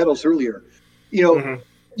about medals earlier. You know,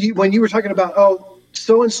 when you were talking about, oh,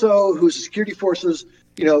 so and so who's security forces,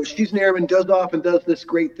 you know, she's an airman, does off and does this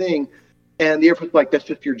great thing, and the Air Force is like, that's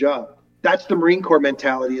just your job. That's the Marine Corps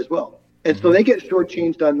mentality as well. And so they get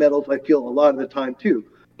shortchanged on medals, I feel, a lot of the time too.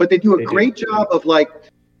 But they do a great job of, like,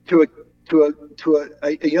 to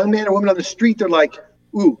a young man or woman on the street, they're like,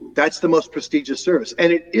 ooh, that's the most prestigious service.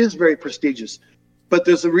 And it is very prestigious. But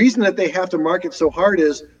there's a reason that they have to market so hard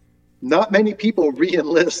is not many people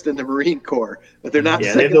re-enlist in the Marine Corps, but they're not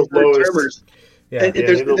second or third termers. Yeah,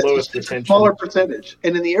 There's the lowest it's a retention. smaller percentage.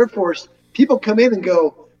 And in the Air Force, people come in and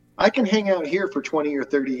go, I can hang out here for 20 or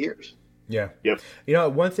 30 years. Yeah. Yep. You know,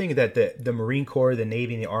 one thing that the Marine Corps, the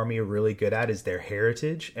Navy, and the Army are really good at is their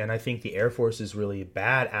heritage. And I think the Air Force is really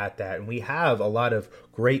bad at that. And we have a lot of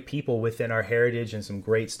great people within our heritage and some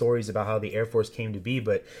great stories about how the Air Force came to be.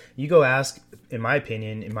 But you go ask, in my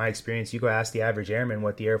opinion, in my experience, you go ask the average airman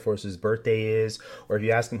what the Air Force's birthday is, or if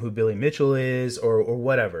you ask them who Billy Mitchell is, or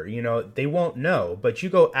whatever, you know, they won't know. But you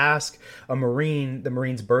go ask a Marine, the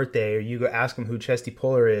Marine's birthday, or you go ask them who Chesty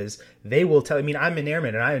Puller is, they will tell. I mean, I'm an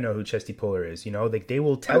airman and I know who Chesty Puller is, you know, like they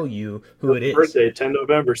will tell you who it is. Birthday, 10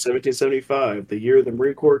 November, 1775, the year the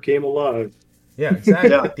Marine Corps came alive. Yeah,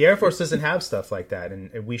 exactly. The Air Force doesn't have stuff like that,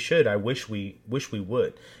 and we should. I wish we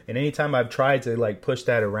would. And anytime I've tried to, like, push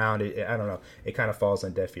that around, I don't know, it kind of falls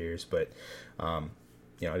on deaf ears. But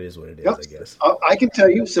you know, it is what it is. Yep. I guess. I can tell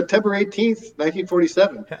you, September 18th,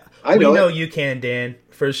 1947. I know. We know it. you can, Dan,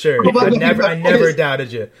 for sure. Well, I never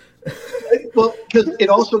doubted you. Well, because it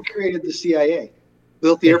also created the CIA.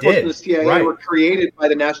 Both the Air Force and the CIA were created by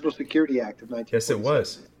the National Security Act of 1947. Yes, it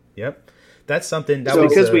was. Yep. That's something that so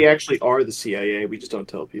was because we actually are the CIA, we just don't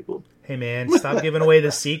tell people. Hey man, stop giving away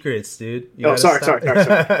the secrets, dude. Sorry.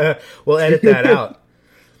 We'll edit that out.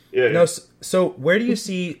 Yeah. No, so where do you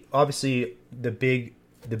see, obviously, the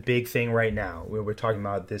big thing right now, where we're talking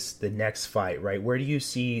about the next fight, right? Where do you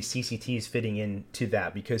see CCTs fitting into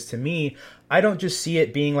that? Because to me, I don't just see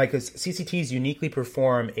it being like, CCTs uniquely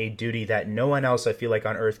perform a duty that no one else, I feel like,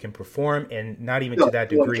 on Earth can perform, and not even to that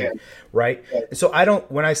degree, right? So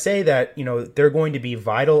when I say that, you know, they're going to be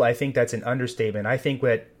vital, I think that's an understatement. I think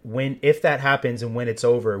that if that happens and when it's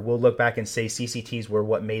over, we'll look back and say CCTs were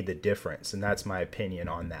what made the difference, and that's my opinion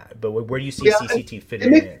on that. But where do you see CCT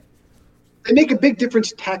fitting in? They make a big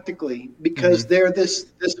difference tactically because they're this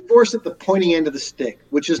force at the pointy end of the stick,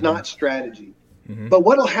 which is not strategy. But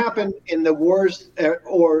what will happen in the wars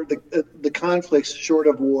or the conflicts short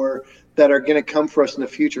of war that are going to come for us in the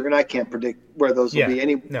future, and I can't predict where those will be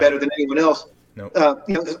any better than anyone else. Nope.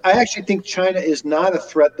 You know, I actually think China is not a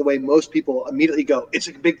threat the way most people immediately go, it's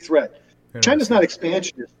a big threat. China's not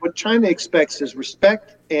expansionist. What China expects is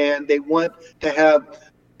respect, and they want to have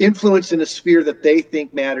influence in a sphere that they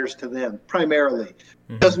think matters to them primarily.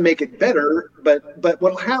 Doesn't make it better, but what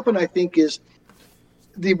will happen, I think, is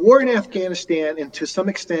the war in Afghanistan and to some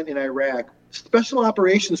extent in Iraq, special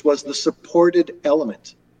operations was the supported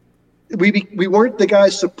element. We weren't the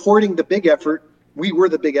guys supporting the big effort. We were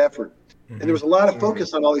the big effort. And there was a lot of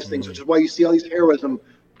focus on all these things, which is why you see all these heroism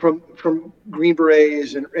from Green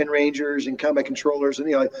Berets and Rangers and combat controllers and,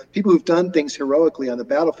 you know, people who've done things heroically on the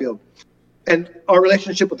battlefield. And our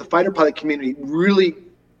relationship with the fighter pilot community really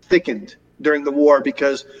thickened during the war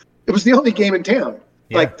because it was the only game in town.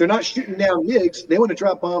 Yeah. Like, they're not shooting down MiGs. They want to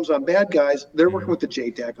drop bombs on bad guys. They're working with the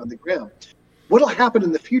JTAC on the ground. What will happen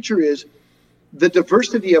in the future is the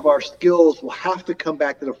diversity of our skills will have to come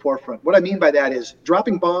back to the forefront. What I mean by that is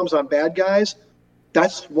dropping bombs on bad guys,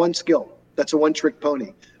 that's one skill. That's a one-trick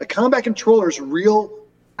pony. A combat controller's real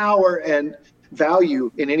power and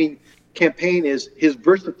value in any campaign is his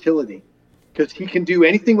versatility, because he can do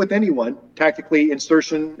anything with anyone, tactically,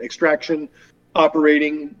 insertion, extraction,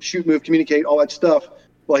 operating, shoot, move, communicate, all that stuff.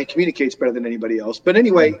 Well, he communicates better than anybody else. But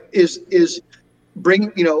anyway, is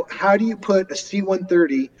bring, you know, how do you put a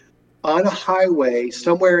C-130 on a highway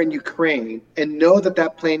somewhere in Ukraine and know that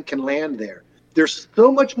that plane can land there? There's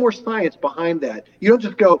so much more science behind that. You don't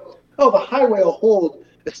just go, oh, the highway will hold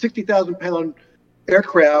a 60,000-pound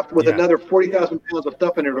aircraft with another 40,000 pounds of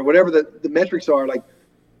stuff in it, or whatever the metrics are. Like,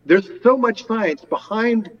 there's so much science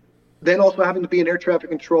behind then also having to be an air traffic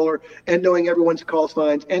controller and knowing everyone's call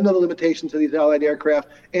signs and know the limitations of these Allied aircraft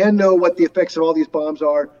and know what the effects of all these bombs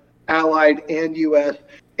are, Allied and U.S.,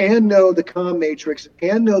 and know the comm matrix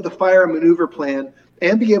and know the fire and maneuver plan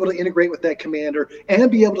and be able to integrate with that commander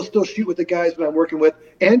and be able to still shoot with the guys that I'm working with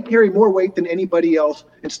and carry more weight than anybody else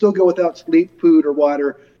and still go without sleep, food, or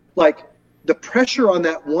water. Like, the pressure on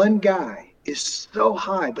that one guy is so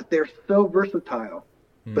high, but they're so versatile.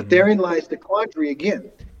 But therein lies the quandary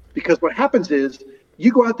again, because what happens is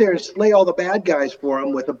you go out there and slay all the bad guys for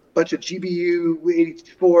them with a bunch of GBU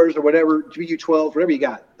 84s or whatever, GBU 12, whatever you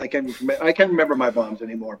got. I can't remember my bombs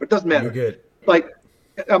anymore, but it doesn't matter. You're good. Like,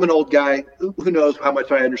 I'm an old guy. Who knows how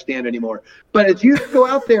much I understand anymore? But as you go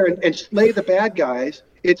out there and slay the bad guys,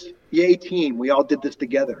 it's yay team. We all did this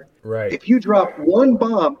together. Right. If you drop one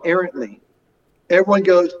bomb errantly, everyone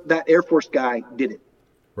goes, that Air Force guy did it.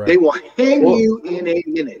 Right. They will hang you in a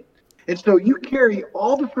minute. And so you carry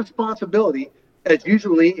all this responsibility as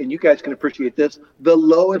usually, and you guys can appreciate this, the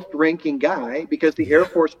lowest ranking guy, because the Air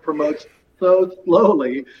Force promotes so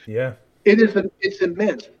slowly. Yeah. It's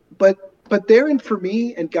immense. But therein for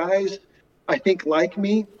me and guys, I think like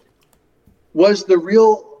me, was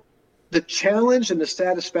the challenge and the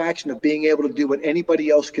satisfaction of being able to do what anybody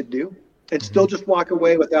else could do and still just walk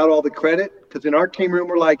away without all the credit. Because in our team room,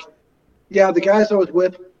 we're like, yeah, the guys I was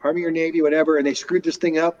with, Army or Navy, whatever, and they screwed this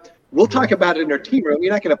thing up. We'll talk about it in our team room.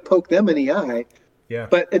 You're not going to poke them in the eye. Yeah.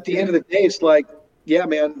 But at the end of the day, it's like, yeah,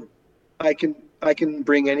 man, I can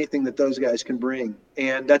bring anything that those guys can bring.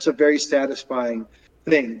 And that's a very satisfying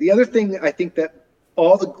thing. The other thing I think that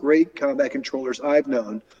all the great combat controllers I've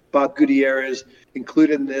known, Bob Gutierrez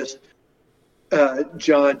included in this,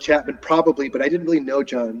 John Chapman probably, but I didn't really know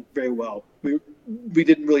John very well. We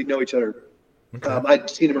didn't really know each other. Okay. I'd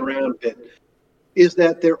seen him around a bit. Is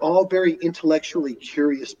that they're all very intellectually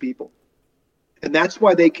curious people. And that's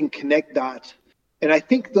why they can connect dots. And I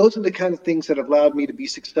think those are the kind of things that have allowed me to be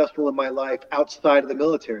successful in my life outside of the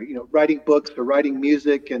military, you know, writing books or writing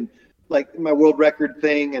music and like my world record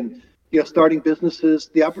thing and, you know, starting businesses,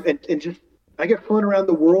 and just, I get flown around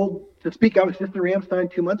the world to speak. I was just in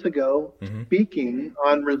Ramstein 2 months ago speaking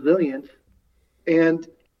on resilience. And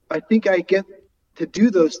I think I get to do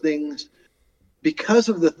those things because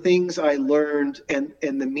of the things I learned and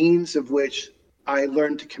the means of which I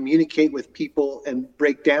learned to communicate with people and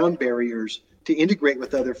break down barriers to integrate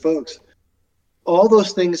with other folks. All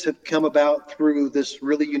those things have come about through this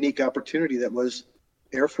really unique opportunity that was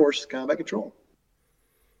Air Force Combat Control.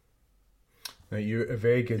 You're a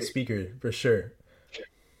very good speaker, for sure.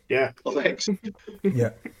 Yeah. Well, thanks.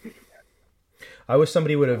 Yeah. I wish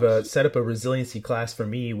somebody would have set up a resiliency class for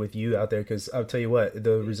me with you out there, because I'll tell you what,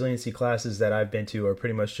 the resiliency classes that I've been to are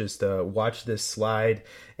pretty much just watch this slide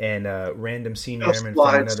and random senior airman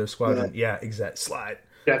from another squadron. Yeah, exact slide.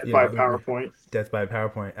 Death by PowerPoint. Death by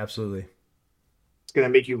PowerPoint, absolutely. It's going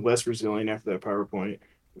to make you less resilient after that PowerPoint.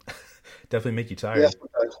 Definitely make you tired.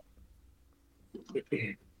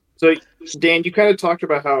 Yeah. So, Dan, you kind of talked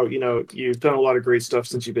about how, you know, you've done a lot of great stuff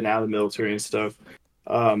since you've been out of the military and stuff.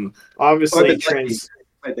 Obviously,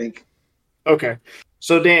 I think. Okay.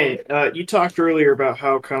 So, Dan, you talked earlier about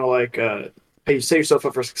how kind of like how you set yourself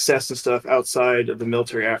up for success and stuff outside of the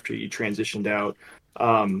military after you transitioned out.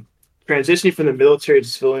 Transitioning from the military to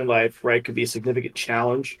civilian life, right, could be a significant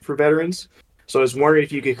challenge for veterans. So I was wondering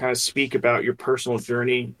if you could kind of speak about your personal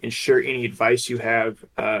journey and share any advice you have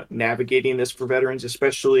navigating this for veterans,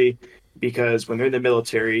 especially because when they're in the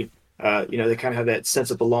military, you know, they kind of have that sense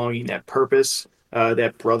of belonging, that purpose,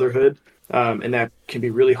 that brotherhood, and that can be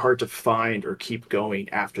really hard to find or keep going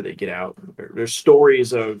after they get out. There's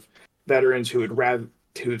stories of veterans who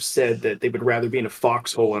have said that they would rather be in a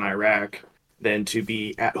foxhole in Iraq than to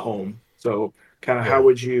be at home. So kind of how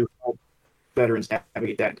would you help veterans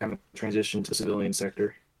navigate that kind of transition to civilian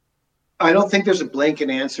sector? I don't think there's a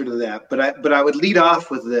blanket answer to that, but I would lead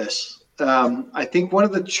off with this. I think one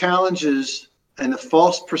of the challenges and the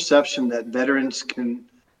false perception that veterans can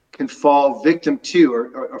fall victim to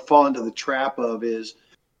or fall into the trap of is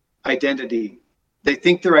identity. They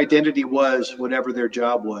think their identity was whatever their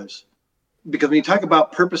job was. Because when you talk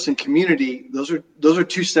about purpose and community, those are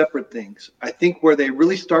two separate things. I think where they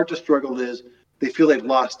really start to struggle is they feel they've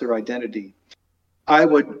lost their identity. I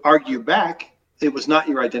would argue back, it was not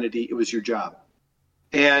your identity, it was your job.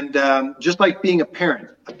 And just like being a parent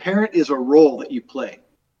is a role that you play.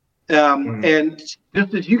 And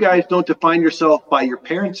just as you guys don't define yourself by your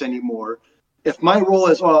parents anymore, if my role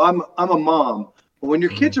is, I'm a mom, but when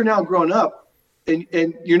your kids are now grown up and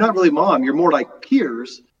you're not really mom, you're more like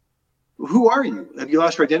peers, who are you? Have you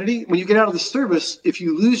lost your identity? When you get out of the service, if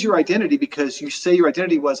you lose your identity because you say your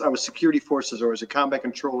identity was I was security forces or as a combat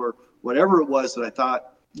controller, whatever it was that I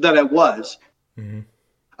thought that I was,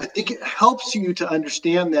 I think it helps you to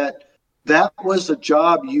understand that was a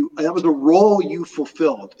job that was a role you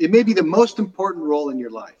fulfilled. It may be the most important role in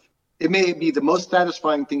your life. It may be the most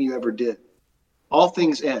satisfying thing you ever did. All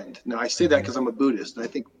things end. Now, I say that because I'm a Buddhist, and I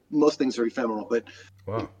think most things are ephemeral. But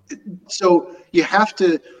Wow. so you have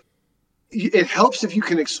to. It helps if you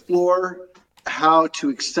can explore how to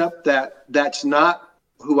accept that that's not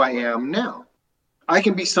who I am now. I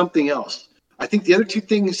can be something else. I think the other two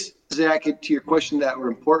things, Zach, to your question that were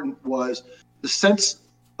important was the sense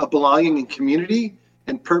of belonging and community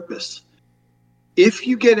and purpose. If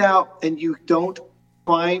you get out and you don't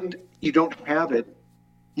have it,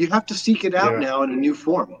 you have to seek it out now in a new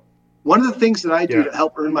form. One of the things that I do to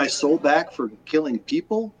help earn my soul back for killing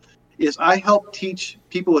people is I help teach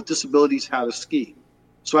people with disabilities how to ski.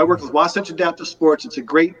 So I work with Wasatch Adaptive Sports. It's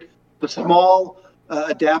the small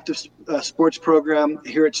adaptive sports program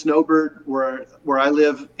here at Snowbird where I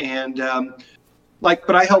live. And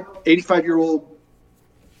but I help 85-year-old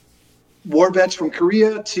war vets from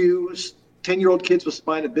Korea to 10-year-old kids with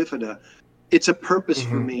spina bifida. It's a purpose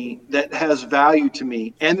for me that has value to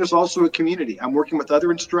me. And there's also a community. I'm working with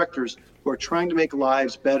other instructors who are trying to make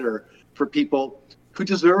lives better for people who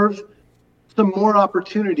deserve some more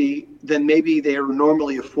opportunity than maybe they are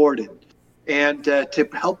normally afforded. And to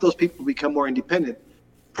help those people become more independent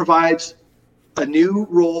provides a new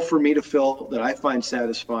role for me to fill that I find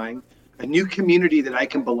satisfying, a new community that I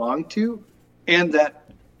can belong to, and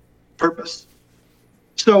that purpose.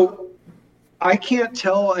 So I can't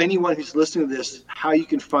tell anyone who's listening to this how you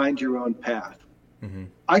can find your own path.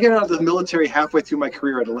 I got out of the military halfway through my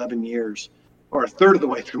career at 11 years, or a third of the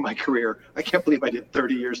way through my career. I can't believe I did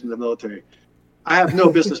 30 years in the military. I have no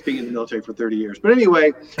business being in the military for 30 years. But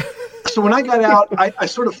anyway, so when I got out, I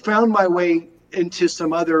sort of found my way into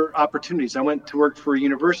some other opportunities. I went to work for a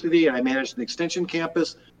university and I managed an extension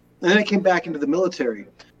campus. And then I came back into the military.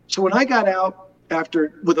 So when I got out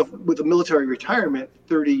with a military retirement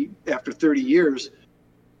after 30 years,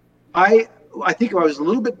 I think I was a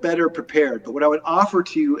little bit better prepared. But what I would offer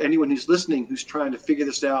to anyone who's listening, who's trying to figure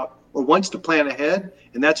this out or wants to plan ahead,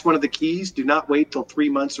 and that's one of the keys, do not wait till 3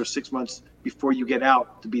 months or 6 months before you get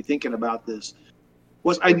out to be thinking about this,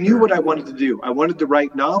 was I knew what I wanted to do. I wanted to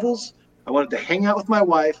write novels, I wanted to hang out with my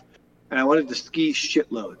wife, and I wanted to ski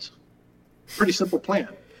shitloads. Pretty simple plan.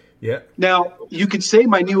 Yeah. Now, you could say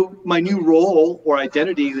my new role or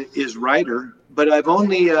identity is writer, but I've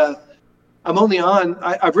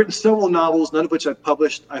written several novels, none of which I've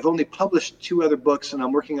published. I've only published 2 other books, and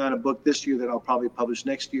I'm working on a book this year that I'll probably publish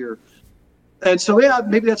next year. And so,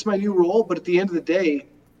 maybe that's my new role. But at the end of the day,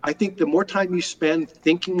 I think the more time you spend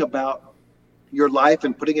thinking about your life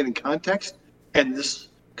and putting it in context, and this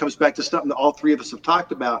comes back to something that all 3 of us have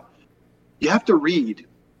talked about, you have to read.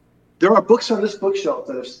 There are books on this bookshelf.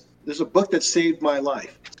 There's a book that saved my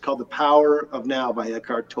life. It's called The Power of Now by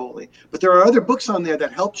Eckhart Tolle. But there are other books on there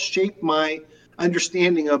that helped shape my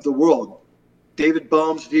understanding of the world. David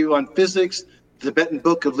Bohm's view on physics, the Tibetan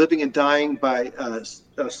Book of Living and Dying by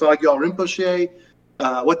Sagyal Rinpoche,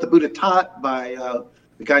 What the Buddha Taught by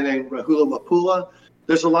a guy named Rahula Wapula.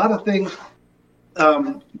 There's a lot of things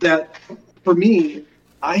that, for me,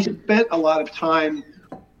 I spent a lot of time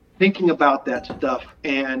thinking about that stuff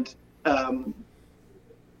and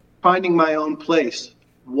finding my own place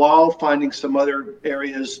while finding some other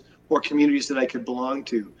areas or communities that I could belong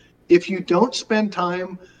to. If you don't spend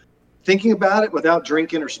time thinking about it without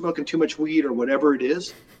drinking or smoking too much weed or whatever it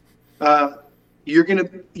is, there's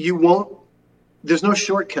no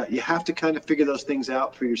shortcut. You have to kind of figure those things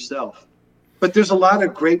out for yourself. But there's a lot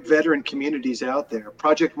of great veteran communities out there.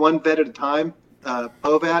 Project One Vet at a Time,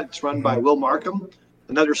 POVAT, it's run by Will Markham,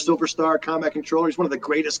 another Silver Star combat controller. He's one of the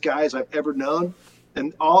greatest guys I've ever known.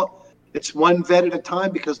 And it's one vet at a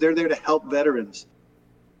time because they're there to help veterans.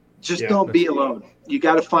 Just don't be alone. You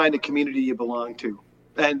got to find a community you belong to.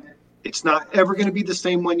 And it's not ever going to be the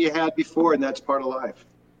same one you had before, and that's part of life.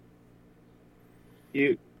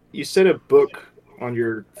 You said a book on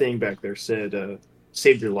your thing back there said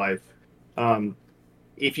saved your life.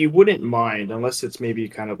 If you wouldn't mind, unless it's maybe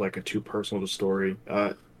kind of like a too personal story,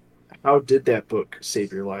 how did that book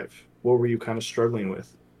save your life? What were you kind of struggling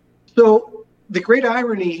with? So the great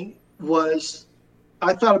irony was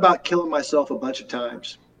I thought about killing myself a bunch of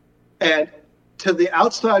times. And to the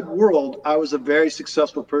outside world, I was a very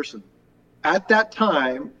successful person. At that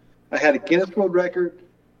time, I had a Guinness World Record.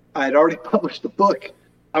 I had already published a book.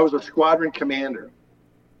 I was a squadron commander.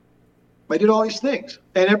 I did all these things.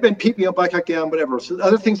 And there have been people, Black Hawk Down, whatever. So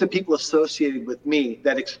other things that people associated with me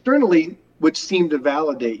that externally would seem to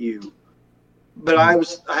validate you. But I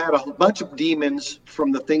had a bunch of demons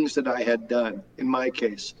from the things that I had done, in my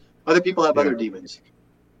case. Other people have other demons.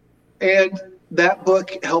 And that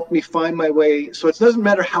book helped me find my way. So it doesn't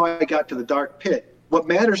matter how I got to the dark pit. what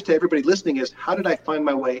matters to everybody listening is, how did I find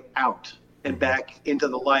my way out and back into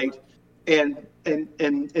the light and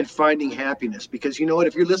finding happiness? Because you know what,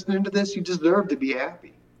 if you're listening to this, you deserve to be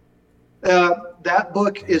happy. That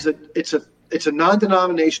book is a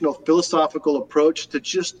non-denominational philosophical approach to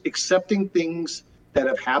just accepting things that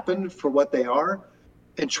have happened for what they are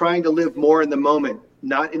and trying to live more in the moment,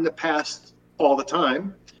 not in the past all the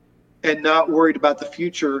time, and not worried about the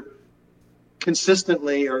future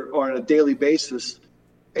consistently or on a daily basis.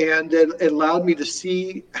 And it allowed me to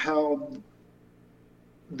see how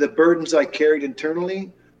the burdens I carried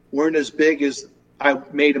internally weren't as big as I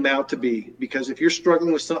made them out to be. Because if you're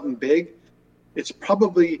struggling with something big, it's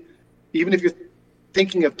probably, even if you're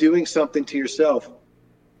thinking of doing something to yourself,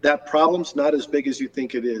 that problem's not as big as you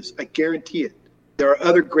think it is. I guarantee it. There are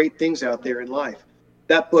other great things out there in life.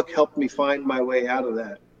 That book helped me find my way out of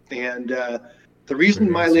that. And the reason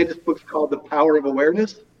my latest book is called The Power of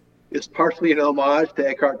Awareness is partially an homage to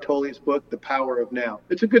Eckhart Tolle's book, The Power of Now.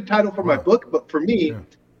 It's a good title for my book, but for me,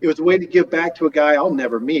 it was a way to give back to a guy I'll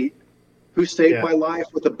never meet who saved my life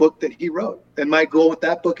with a book that he wrote. And my goal with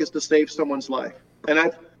that book is to save someone's life. And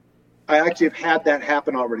I actually have had that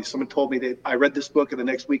happen already. Someone told me that I read this book and the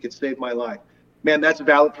next week it saved my life. Man, that's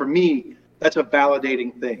valid for me. That's a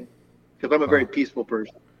validating thing because I'm a very peaceful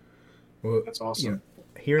person. Well, that's awesome.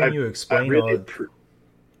 Hearing you explain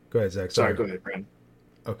go ahead, Zach. Sorry, go ahead, Brandon.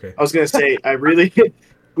 Okay. I was going to say,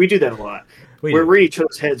 we do that a lot. We're in each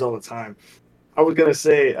other's heads all the time. I was going to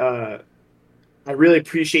say, I really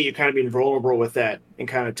appreciate you kind of being vulnerable with that and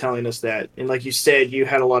kind of telling us that. And like you said, you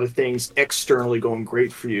had a lot of things externally going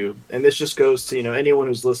great for you. And this just goes to, anyone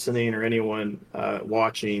who's listening or anyone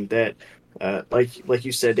watching that, like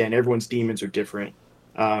you said, Dan, everyone's demons are different.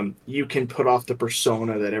 You can put off the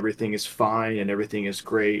persona that everything is fine and everything is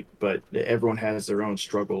great, but everyone has their own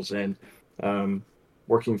struggles, and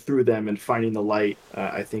working through them and finding the light,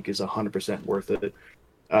 I think, is 100% worth it.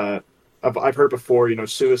 I've heard before,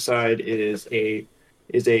 suicide is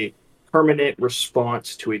a permanent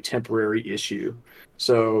response to a temporary issue.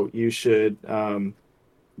 So you should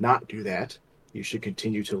not do that. You should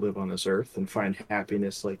continue to live on this earth and find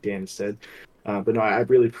happiness, like Dan said. But no, I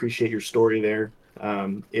really appreciate your story there.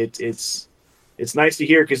 It's nice to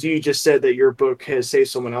hear, because you just said that your book has saved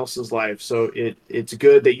someone else's life. So it's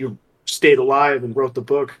good that you stayed alive and wrote the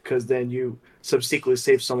book, because then you subsequently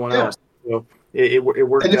saved someone else. So it worked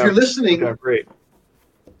out. And if you're listening, great.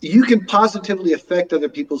 You can positively affect other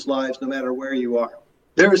people's lives no matter where you are.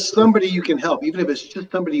 There is somebody you can help, even if it's just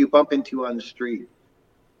somebody you bump into on the street.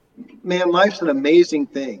 Man, life's an amazing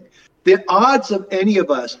thing. The odds of any of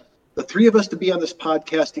us, the three of us, to be on this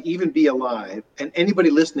podcast, to even be alive, and anybody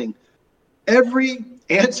listening, every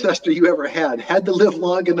ancestor you ever had to live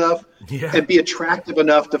long enough and be attractive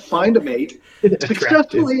enough to find a mate,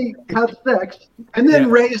 successfully have sex, and then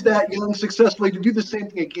raise that young successfully to do the same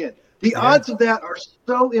thing again. The odds of that are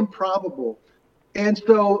so improbable. And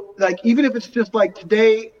so, like, even if it's just like,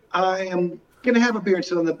 today I am going to have a beer and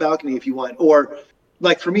sit on the balcony if you want. Or,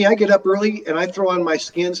 like, for me, I get up early and I throw on my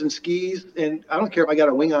skins and skis, and I don't care if I got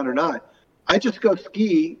a wing on or not. I just go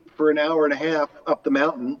ski for an hour and a half up the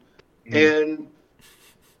mountain and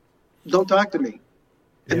don't talk to me.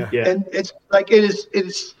 And it's like, it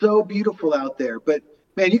is so beautiful out there. But,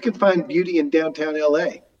 man, you can find beauty in downtown LA.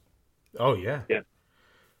 Oh, yeah. Yeah.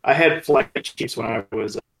 I had flight chiefs when I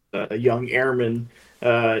was a young airman,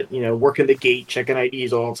 working the gate, checking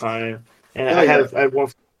IDs all the time. And I had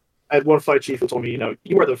one flight chief who told me,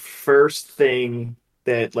 you are the first thing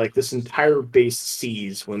that, like, this entire base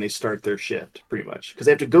sees when they start their shift, pretty much, because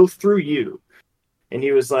they have to go through you. And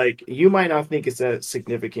he was like, you might not think it's that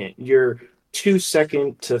significant. Your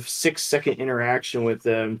 2-second to 6-second interaction with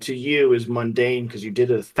them to you is mundane, because you did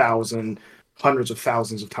it 1,000, hundreds of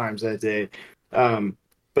thousands of times that day.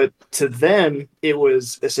 But to them, it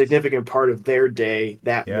was a significant part of their day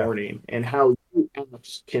that morning, and how you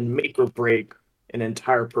can make or break an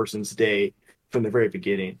entire person's day from the very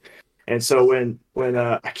beginning. And so when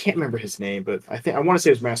I can't remember his name, but I want to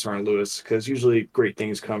say it was Master Sergeant Lewis, because usually great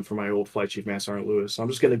things come from my old flight chief, Master Sergeant Lewis. So I'm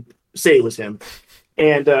just going to say it was him.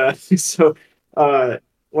 And so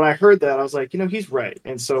when I heard that, I was like, he's right.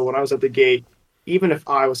 And so when I was at the gate, even if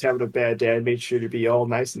I was having a bad day, I made sure to be all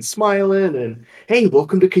nice and smiling and, hey,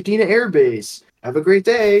 welcome to Kadena Air Base. Have a great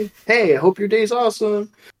day. Hey, I hope your day's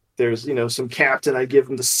awesome. There's, some captain, I give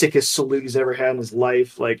him the sickest salute he's ever had in his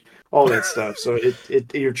life, like all that stuff. So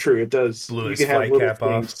you're true. It does. Blew you his can have flight little cap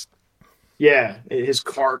things. off. Yeah, his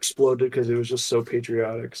car exploded because it was just so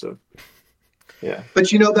patriotic. So, yeah. But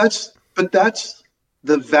that's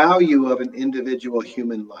the value of an individual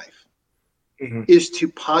human life. Is to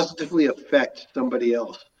positively affect somebody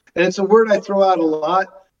else. And it's a word I throw out a lot,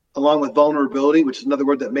 along with vulnerability, which is another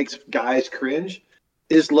word that makes guys cringe,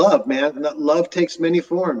 is love, man. And that love takes many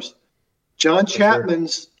forms. John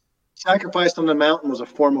Chapman's sacrifice on the mountain was a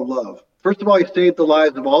form of love. First of all, he saved the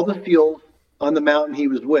lives of all the seals on the mountain he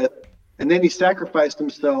was with, and then he sacrificed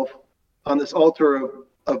himself on this altar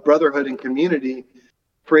of brotherhood and community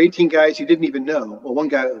for 18 guys he didn't even know. Well, one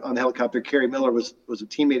guy on the helicopter, Kerry Miller, was a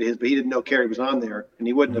teammate of his, but he didn't know Kerry was on there, and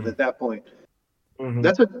he wouldn't have at that point. Mm-hmm.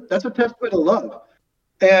 That's a testament to love.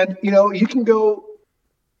 And you can go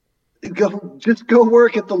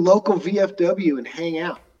work at the local VFW and hang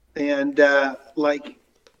out, and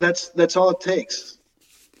that's all it takes.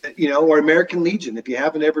 Or American Legion. If you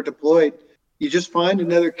haven't ever deployed, you just find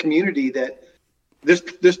another community that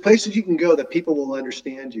there's places you can go that people will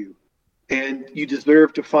understand you, and you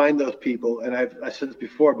deserve to find those people. And I said this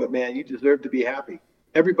before, but man, you deserve to be happy.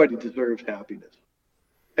 Everybody deserves happiness.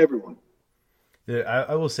 Everyone.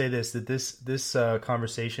 I will say that this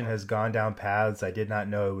conversation has gone down paths I did not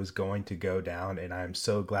know it was going to go down, and I'm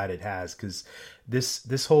so glad it has, because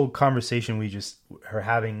this whole conversation we just are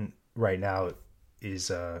having right now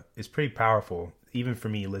is pretty powerful, even for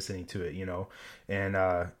me listening to it, and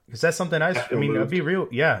because that's something I'll be real,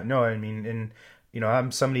 and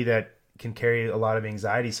I'm somebody that can carry a lot of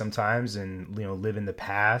anxiety sometimes, and live in the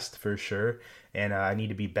past for sure, and I need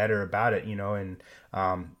to be better about it, and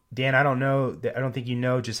Dan, I don't think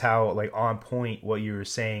just how on point what you were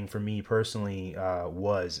saying for me personally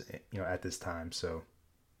was, at this time. So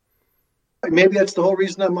maybe that's the whole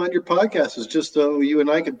reason I'm on your podcast, is just so you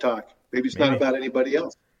and I can talk. Maybe it's not about anybody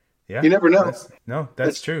else. Yeah, you never know.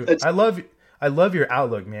 That's true. I love your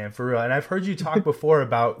outlook, man, for real. And I've heard you talk before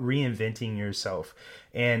about reinventing yourself,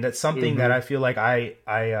 and that's something that I feel like I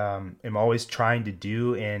am always trying to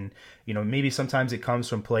do. And maybe sometimes it comes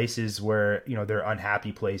from places where they're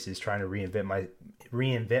unhappy places, trying to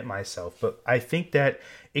reinvent myself. But I think that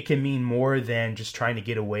it can mean more than just trying to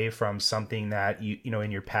get away from something that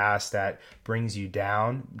in your past that brings you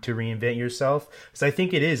down, to reinvent yourself. Because I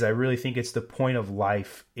think it is. I really think it's the point of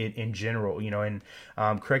life in general. And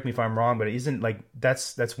correct me if I'm wrong, but it isn't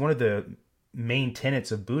that's one of the main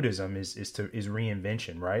tenets of Buddhism is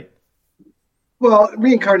reinvention, right? Well,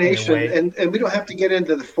 reincarnation, and we don't have to get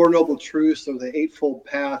into the Four Noble Truths or the Eightfold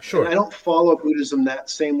Path. Sure. And I don't follow Buddhism that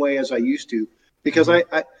same way as I used to, because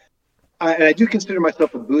I do consider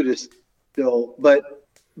myself a Buddhist still, but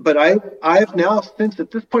I've now, since at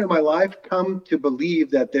this point in my life, come to believe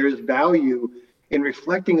that there is value in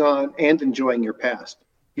reflecting on and enjoying your past.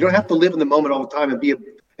 You don't have to live in the moment all the time and be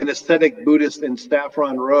an ascetic Buddhist in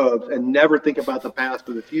saffron robes and never think about the past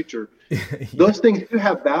or the future. Those things do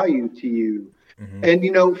have value to you. And,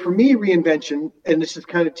 for me, reinvention, and this is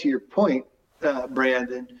kind of to your point,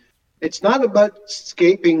 Brandon, it's not about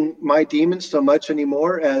escaping my demons so much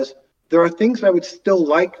anymore as there are things I would still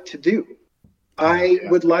like to do. I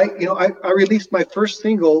would like, I released my first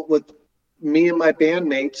single with me and my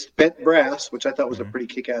bandmates, Spent Brass, which I thought was a pretty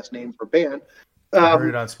kick-ass name for a band. I heard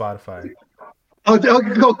it on Spotify.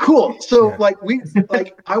 Oh, cool. So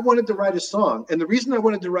I wanted to write a song. And the reason I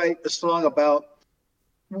wanted to write a song about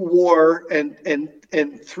war and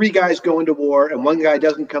three guys go into war and one guy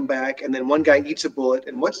doesn't come back and then one guy eats a bullet,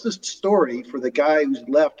 and what's the story for the guy who's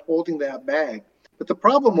left holding that bag? But the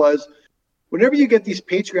problem was, whenever you get these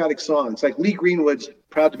patriotic songs like Lee Greenwood's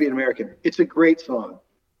Proud to Be an American, it's a great song.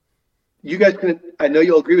 You guys I know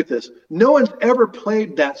you'll agree with this, no one's ever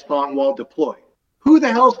played that song while deployed. Who the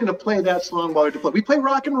hell is going to play that song while you're deployed? We play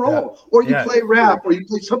rock and roll, or you play rap, or you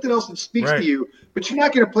play something else that speaks to you, but you're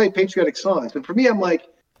not going to play patriotic songs. And for me, I'm like,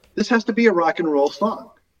 this has to be a rock and roll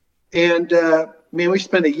song. And man, we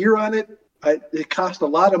spent a year on it. It cost a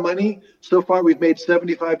lot of money. So far, we've made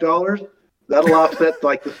 $75. That'll offset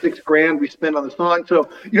like the $6,000 we spent on the song. So,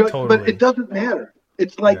 totally. But it doesn't matter.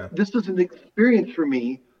 It's like, this is an experience for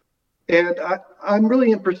me. And I'm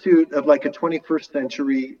really in pursuit of like a 21st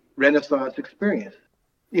century Renaissance experience.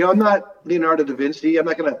 I'm not Leonardo da Vinci. I'm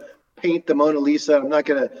not going to paint the Mona Lisa. I'm not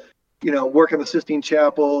going to, work on the Sistine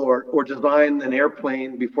Chapel or design an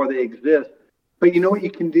airplane before they exist. But you know what you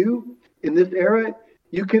can do in this era?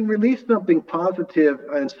 You can release something positive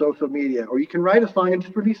on social media, or you can write a song and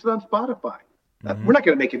just release it on Spotify. We're not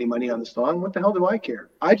going to make any money on the song. What the hell do I care?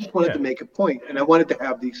 I just wanted to make a point, and I wanted to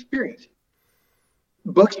have the experience.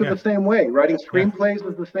 Books are the same way. Writing screenplays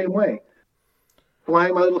is the same way.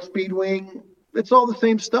 Flying my little speed wing, it's all the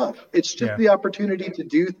same stuff. It's just the opportunity to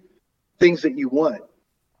do things that you want.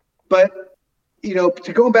 But,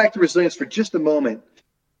 to go back to resilience for just a moment,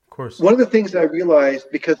 of course, one of the things I realized,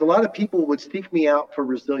 because a lot of people would seek me out for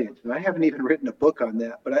resilience, and I haven't even written a book on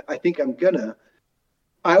that, but I think I'm gonna,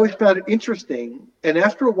 I always found it interesting. And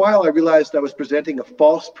after a while, I realized I was presenting a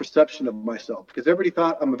false perception of myself because everybody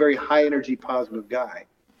thought I'm a very high energy, positive guy.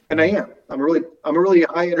 And I am. I'm a really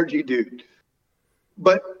high energy dude.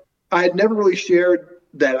 But I had never really shared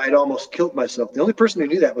that I'd almost killed myself. The only person who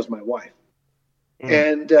knew that was my wife.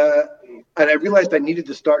 And I realized I needed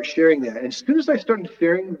to start sharing that. And as soon as I started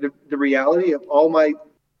sharing the reality of all my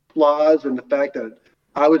flaws and the fact that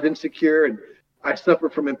I was insecure and I suffer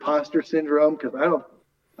from imposter syndrome because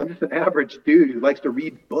I'm just an average dude who likes to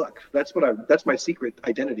read books. That's my secret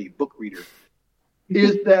identity, book reader.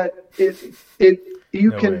 Is that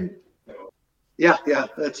you No can, way. Yeah,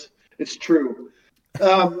 it's true.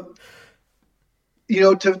 You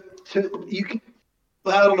can.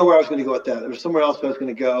 I don't know where I was going to go with that. There was somewhere else I was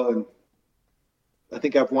going to go, and I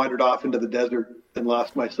think I've wandered off into the desert and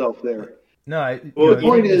lost myself there. No, the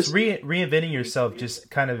point is reinventing yourself just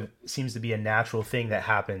kind of seems to be a natural thing that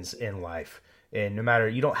happens in life. And no matter,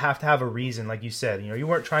 you don't have to have a reason, like you said, you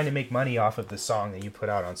weren't trying to make money off of the song that you put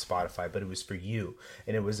out on Spotify, but it was for you.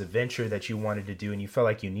 And it was a venture that you wanted to do and you felt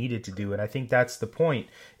like you needed to do. And I think that's the point,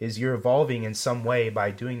 is you're evolving in some way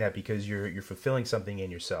by doing that because you're fulfilling something in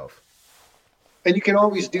yourself. And you can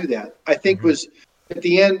always do that. I think was at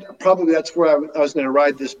the end, probably that's where I was going to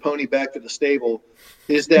ride this pony back to the stable,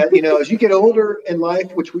 is that, as you get older in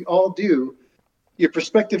life, which we all do, your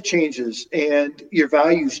perspective changes and your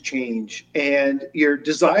values change and your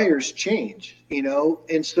desires change,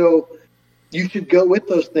 and so you should go with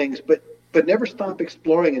those things, but never stop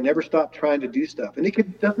exploring and never stop trying to do stuff. And you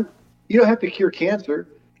don't have to cure cancer.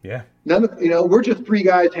 Yeah. We're just three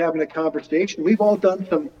guys having a conversation.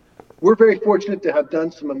 We're very fortunate to have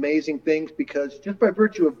done some amazing things because just by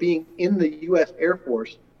virtue of being in the U.S. Air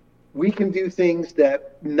Force, we can do things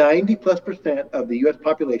that 90+% of the U.S.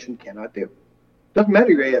 population cannot do. Doesn't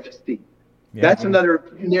matter your AFC. Yeah. That's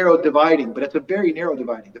another narrow dividing, but it's a very narrow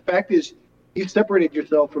dividing. The fact is, you've separated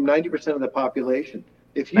yourself from 90% of the population.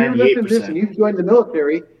 If you listen to this and you've joined the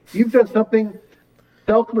military, you've done something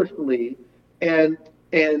selflessly and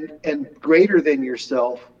greater than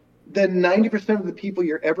yourself than 90% of the people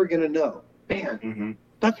you're ever going to know. Man,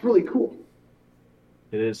 that's really cool.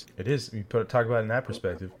 It is. It is. You talk about it in that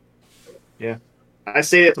perspective. Yeah. I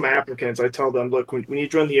say that to my applicants. I tell them, look, when you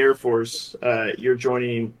join the Air Force, you're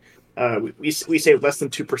joining, we say less than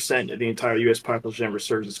 2% of the entire U.S. population ever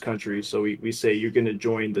serves this country. So we say you're going to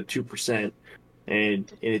join the 2%,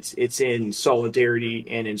 and it's in solidarity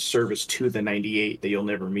and in service to the 98 that you'll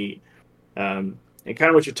never meet. And kind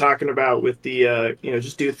of what you're talking about with the,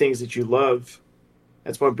 just do things that you love.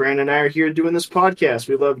 That's why Brandon and I are here doing this podcast.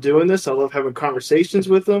 We love doing this. I love having conversations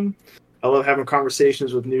with them. I love having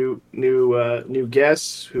conversations with new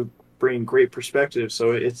guests who bring great perspectives.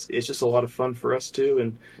 So it's just a lot of fun for us too.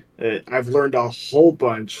 And I've learned a whole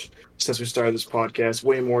bunch since we started this podcast,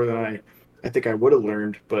 way more than I think I would have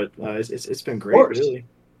learned. But it's been great, really.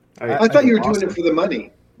 I thought you were doing it for the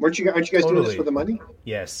money. Aren't you guys doing this for the money?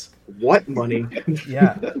 Yes. What money?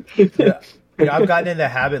 Yeah. I've gotten in the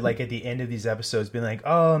habit, like at the end of these episodes, being like,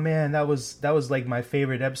 "Oh man, that was like my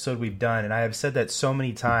favorite episode we've done," and I have said that so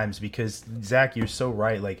many times because Zach, you're so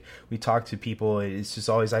right. Like we talk to people, it's just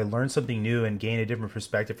always I learn something new and gain a different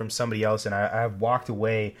perspective from somebody else, and I've walked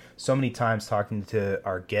away so many times talking to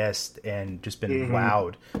our guest and just been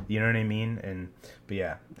wowed. You know what I mean? But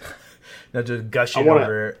yeah, not just gushing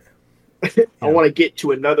over. I want to get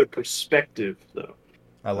to another perspective, though.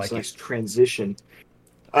 I like it. Nice transition.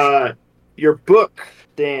 Your book,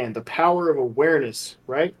 Dan, The Power of Awareness,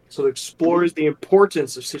 right? So it explores the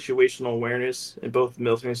importance of situational awareness in both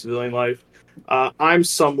military and civilian life. I'm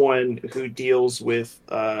someone who deals with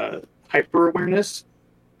hyper-awareness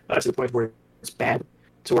to the point where it's bad,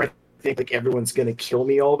 to where I think like everyone's going to kill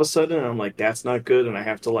me all of a sudden, and I'm like, that's not good, and I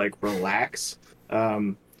have to like relax.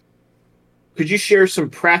 Could you share some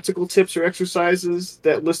practical tips or exercises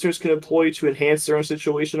that listeners can employ to enhance their own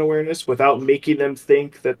situational awareness without making them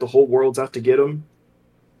think that the whole world's out to get them?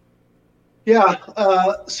 Yeah.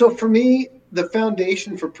 So for me, the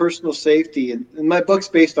foundation for personal safety, and my book's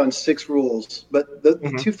based on 6 rules, but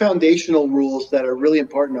the 2 foundational rules that are really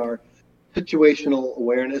important are situational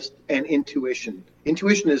awareness and intuition.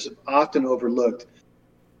 Intuition is often overlooked.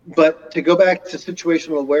 But to go back to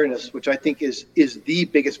situational awareness, which I think is the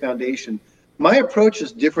biggest foundation, my approach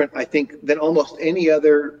is different, I think, than almost any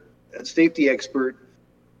other safety expert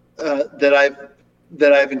that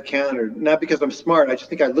I've encountered. Not because I'm smart, I just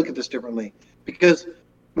think I look at this differently. Because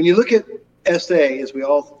when you look at SA, as we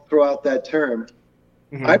all throw out that term,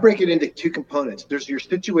 I break it into 2 components. There's your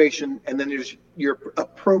situation, and then there's your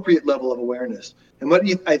appropriate level of awareness. And what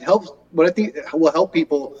I think will help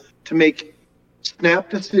people to make snap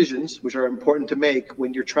decisions, which are important to make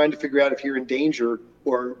when you're trying to figure out if you're in danger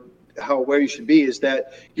or how aware you should be, is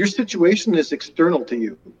that your situation is external to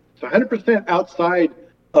you. It's 100% outside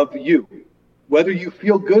of you. Whether you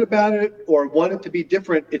feel good about it or want it to be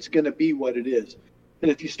different, it's going to be what it is. And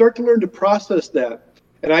if you start to learn to process that,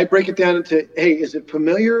 and I break it down into, hey, is it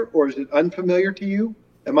familiar or is it unfamiliar to you?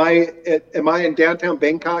 Am I in downtown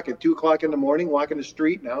Bangkok at 2:00 in the morning walking the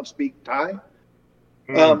street and I don't speak Thai?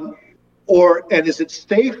 And is it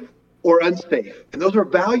safe or unsafe? And those are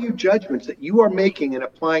value judgments that you are making and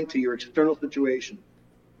applying to your external situation.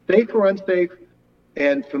 Safe or unsafe,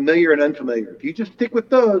 and familiar and unfamiliar. If you just stick with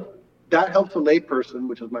those, that helps a layperson,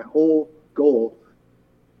 which is my whole goal,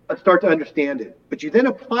 start to understand it. But you then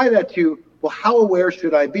apply that to, well, how aware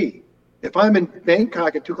should I be? If I'm in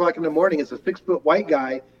Bangkok at 2:00 in the morning as a 6-foot white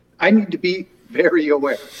guy, I need to be very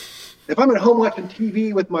aware. If I'm at home watching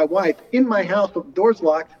TV with my wife in my house with the doors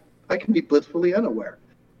locked, I can be blissfully unaware.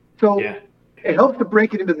 So it helps to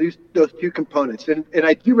break it into those two components. And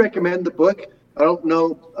I do recommend the book. I don't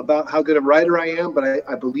know about how good a writer I am, but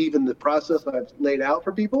I believe in the process that I've laid out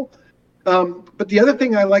for people. But the other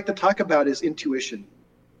thing I like to talk about is intuition.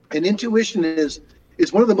 And intuition is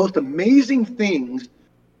one of the most amazing things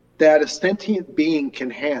that a sentient being can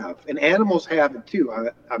have. And animals have it too,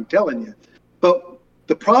 I'm telling you. But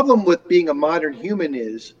the problem with being a modern human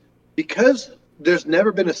is because there's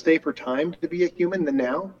never been a safer time to be a human than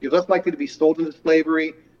now. You're less likely to be sold into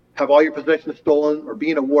slavery, have all your possessions stolen, or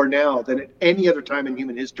be in a war now than at any other time in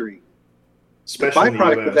human history. Especially the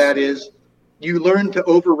byproduct of that is you learn to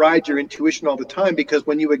override your intuition all the time because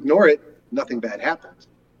when you ignore it, nothing bad happens.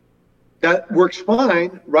 That works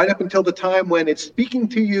fine right up until the time when it's speaking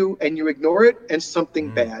to you and you ignore it and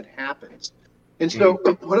something bad happens. And so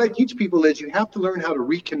what I teach people is you have to learn how to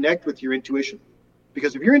reconnect with your intuition.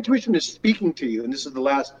 Because if your intuition is speaking to you, and this is the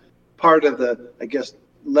last part of the, I guess,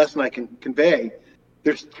 lesson I can convey,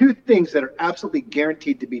 there's two things that are absolutely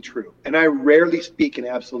guaranteed to be true. And I rarely speak in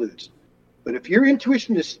absolutes. But if your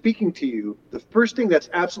intuition is speaking to you, the first thing that's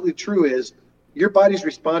absolutely true is your body's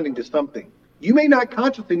responding to something. You may not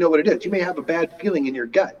consciously know what it is. You may have a bad feeling in your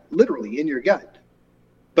gut, literally in your gut.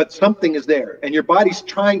 But something is there. And your body's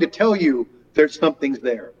trying to tell you there's something's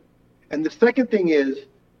there. And the second thing is,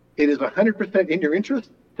 it is 100% in your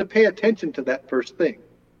interest to pay attention to that first thing.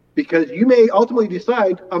 Because you may ultimately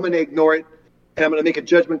decide, I'm going to ignore it, and I'm going to make a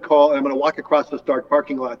judgment call, and I'm going to walk across this dark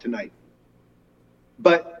parking lot tonight.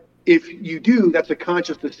 But if you do, that's a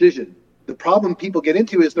conscious decision. The problem people get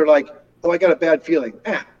into is they're like, oh, I got a bad feeling.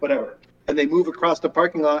 Whatever. And they move across the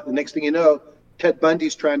parking lot, and the next thing you know, Ted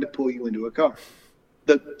Bundy's trying to pull you into a car.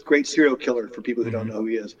 The great serial killer for people who don't know who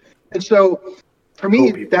he is. And so, for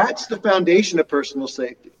me, that's the foundation of personal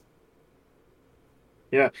safety.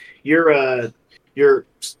 Yeah, your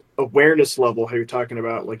awareness level, how you're talking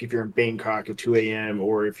about, like if you're in Bangkok at 2 a.m.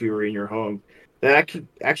 or if you were in your home, that could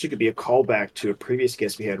be a callback to a previous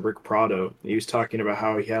guest we had, Rick Prado. He was talking about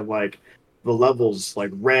how he had like the levels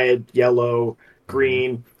like red, yellow,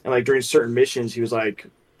 green, and like during certain missions, he was like,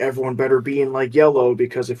 everyone better be in like yellow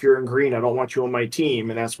because if you're in green, I don't want you on my team.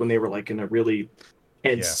 And that's when they were like in a really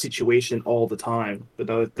tense situation all the time. But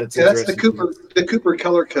that's the Cooper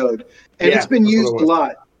color code, and it's been used a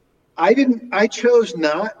lot. I chose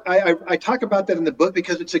not. I talk about that in the book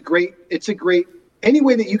because it's a great any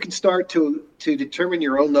way that you can start to determine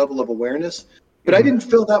your own level of awareness. But I didn't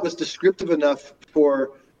feel that was descriptive enough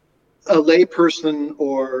for a layperson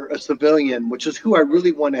or a civilian, which is who I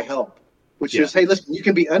really want to help. Which is, hey, listen, you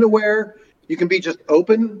can be unaware, you can be just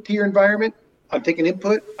open to your environment. I'm taking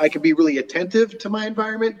input. I can be really attentive to my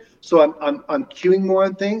environment, so I'm cueing more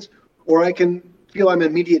on things, or I can feel I'm in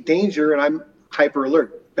immediate danger and I'm hyper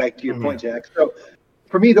alert. Back to your point, Jack. So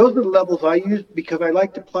for me, those are the levels I use because I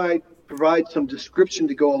like to provide some description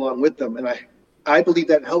to go along with them, and I believe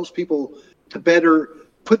that helps people to better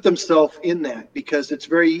put themselves in that because it's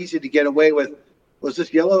very easy to get away with, was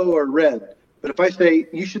this yellow or red? But if I say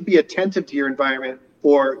you should be attentive to your environment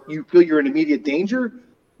or you feel you're in immediate danger,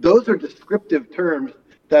 those are descriptive terms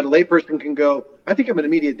that a layperson can go, I think I'm in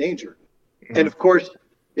immediate danger. And of course,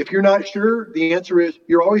 if you're not sure, the answer is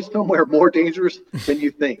you're always somewhere more dangerous than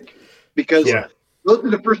you think. Because those are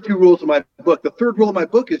the first two rules of my book. The third rule of my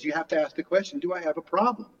book is you have to ask the question, do I have a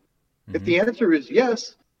problem? If the answer is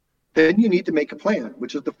yes, then you need to make a plan,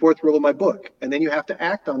 which is the fourth rule of my book. And then you have to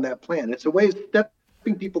act on that plan. It's a way of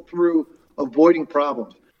stepping people through avoiding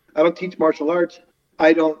problems. I don't teach martial arts.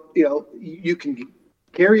 I don't, you can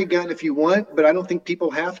carry a gun if you want, but I don't think people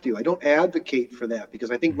have to. I don't advocate for that because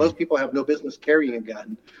I think most people have no business carrying a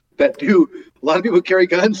gun. that do. A lot of people who carry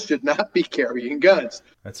guns should not be carrying guns.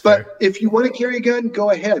 That's But fair. if you want to carry a gun,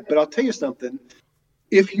 go ahead. But I'll tell you something.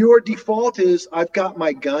 If your default is I've got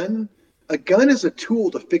my gun, a gun is a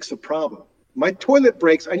tool to fix a problem. My toilet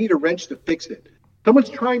breaks, I need a wrench to fix it. Someone's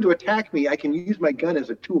trying to attack me, I can use my gun as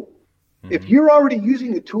a tool. If you're already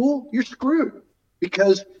using the tool, you're screwed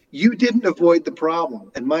because you didn't avoid the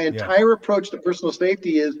problem. And my entire approach to personal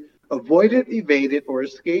safety is avoid it, evade it, or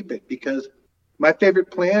escape it, because my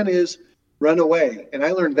favorite plan is run away. And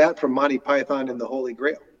I learned that from Monty Python and the Holy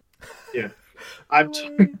Grail. Yeah.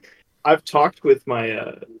 I've talked with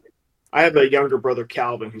my I have a younger brother,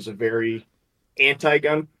 Calvin, who's a very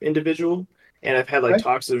anti-gun individual, and I've had like Right.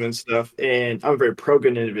 talks with him and stuff, and I'm a very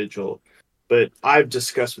pro-gun individual. But I've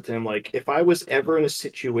discussed with him, like, if I was ever in a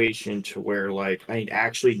situation to where like I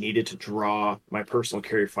actually needed to draw my personal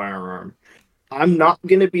carry firearm, I'm not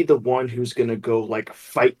gonna be the one who's gonna go like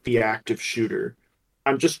fight the active shooter.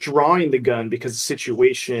 I'm just drawing the gun because the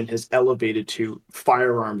situation has elevated to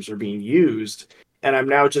firearms are being used, and I'm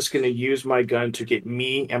now just going to use my gun to get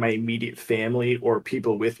me and my immediate family or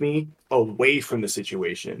people with me away from the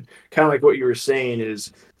situation. Kind of like what you were saying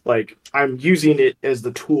is like I'm using it as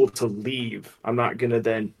the tool to leave. I'm not going to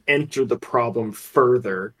then enter the problem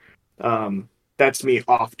further. That's me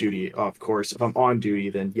off duty, of course. If I'm on duty,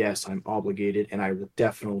 then yes, I'm obligated and I will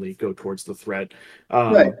definitely go towards the threat.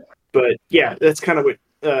 Right. But yeah, that's kind of what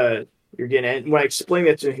you're getting at. And when I explained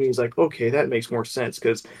that to him, he's like, okay, that makes more sense.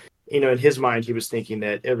 Because, in his mind, he was thinking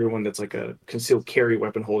that everyone that's like a concealed carry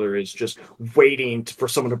weapon holder is just waiting for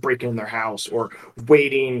someone to break in their house or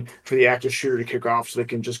waiting for the active shooter to kick off so they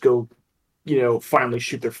can just go, finally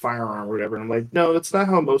shoot their firearm or whatever. And I'm like, no, that's not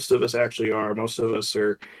how most of us actually are. Most of us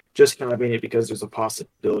are just having it because there's a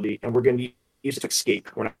possibility, and we're going to use it to escape.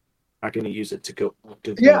 We're not going to use it to go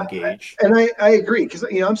actively engage. And I agree because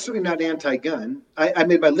I'm certainly not anti-gun. I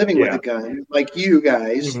made my living with a gun, like you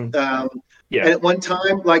guys. Mm-hmm. And at one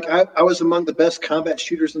time, like I was among the best combat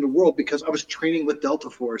shooters in the world because I was training with Delta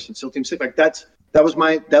Force and SEAL Team 6. Like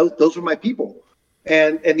those were my people,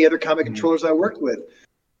 and the other combat controllers I worked with.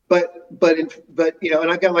 But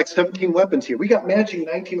and I've got like 17 weapons here. We got matching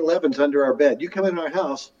 1911s under our bed. You come in our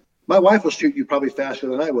house, my wife will shoot you probably faster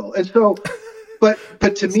than I will. And so, but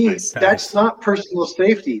to me, that's not personal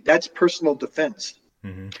safety. That's personal defense.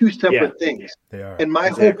 Two separate things. They are. And my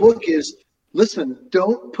whole book is, listen,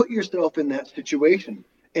 don't put yourself in that situation.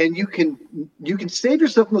 And you can save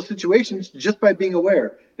yourself in those situations just by being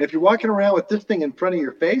aware. And if you're walking around with this thing in front of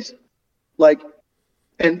your face, like,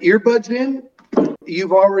 and earbuds in,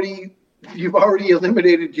 you've already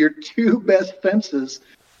eliminated your two best senses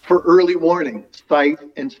for early warning, sight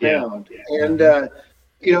and sound. And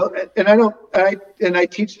and I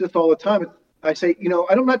teach this all the time. I say,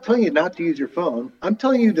 I'm not telling you not to use your phone. I'm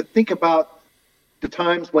telling you to think about the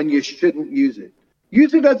times when you shouldn't use it.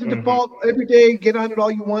 Use it as a default every day, get on it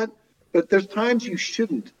all you want, but there's times you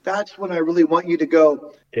shouldn't. That's when I really want you to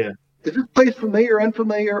go, is this place familiar,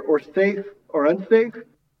 unfamiliar, or safe or unsafe?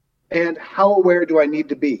 And how aware do I need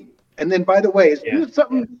to be? And then, by the way, as soon as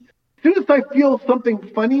I feel something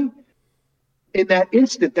funny, in that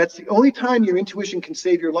instant, that's the only time your intuition can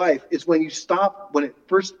save your life is when you stop when it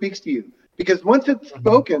first speaks to you. Because once it's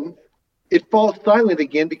spoken, it falls silent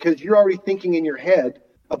again because you're already thinking in your head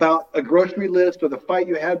about a grocery list or the fight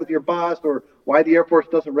you had with your boss or why the Air Force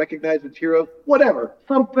doesn't recognize its heroes, whatever,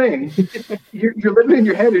 something. You're living in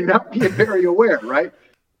your head and not being very aware, right?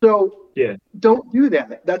 So don't do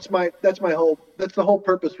that. That's the whole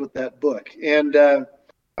purpose with that book. And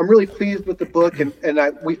I'm really pleased with the book. And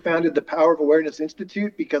we founded the Power of Awareness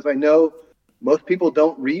Institute because I know most people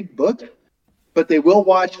don't read books, but they will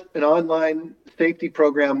watch an online safety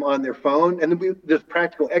program on their phone. And then there's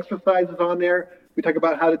practical exercises on there. We talk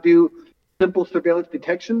about how to do simple surveillance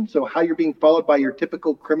detection. So how you're being followed by your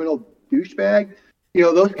typical criminal douchebag,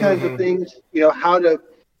 those kinds of things, how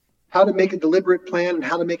to make a deliberate plan and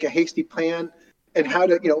how to make a hasty plan and how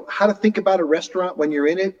to think about a restaurant when you're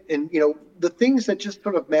in it. And, the things that just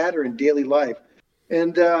sort of matter in daily life.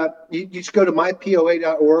 And you just go to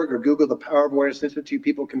mypoa.org or Google the Power of Awareness Institute.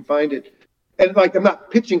 People can find it. And like, I'm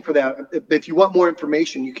not pitching for that. If you want more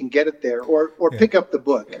information, you can get it there or pick up the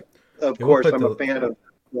book. Of course, I'm a fan of.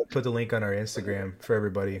 Put the link on our Instagram for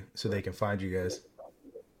everybody so they can find you guys.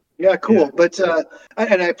 Yeah, cool. Yeah. But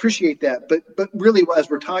and I appreciate that. But really, as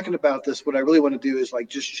we're talking about this, what I really want to do is like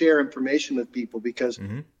just share information with people because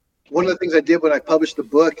one of the things I did when I published the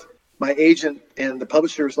book, my agent and the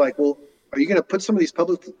publisher was like, "Well, are you going to put some of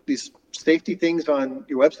these safety things on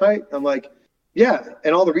your website?" I'm like, "Yeah,"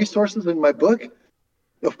 and all the resources in my book.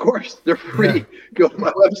 Of course, they're free. Yeah. Go to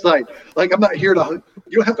my website. Like, I'm not here to.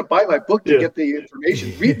 You don't have to buy my book to get the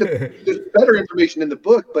information. Read there's better information in the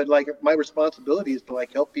book, but like my responsibility is to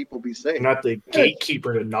like help people be safe. I'm not the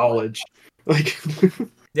gatekeeper to knowledge. Like,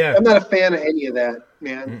 Yeah. I'm not a fan of any of that,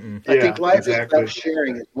 man. I think life is about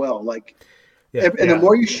sharing as well. Like, and the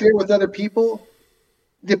more you share with other people,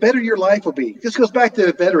 the better your life will be. This goes back to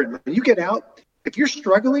the veteran. When you get out, if you're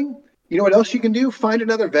struggling, you know what else you can do? Find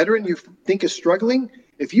another veteran you think is struggling.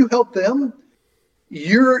 If you help them,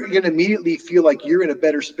 you're going to immediately feel like you're in a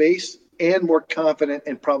better space and more confident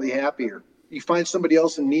and probably happier. You find somebody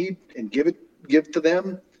else in need and give to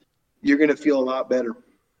them, you're going to feel a lot better.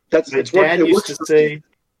 My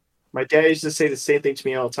dad used to say the same thing to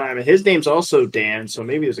me all the time. And his name's also Dan, so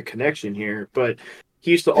maybe there's a connection here. But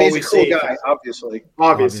he used to always say, "He's a cool guy,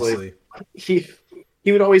 obviously."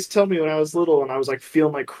 He would always tell me when I was little and I was like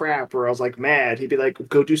feeling like crap or I was like mad, he'd be like,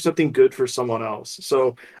 "Go do something good for someone else."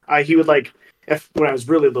 So he would like, when I was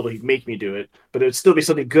really little, he'd make me do it, but it would still be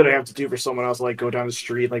something good I have to do for someone else, like go down the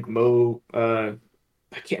street, like mow,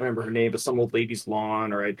 I can't remember her name, but some old lady's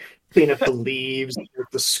lawn, or I'd clean up the leaves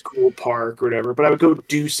at the school park or whatever. But I would go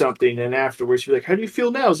do something, and afterwards she'd be like, "How do you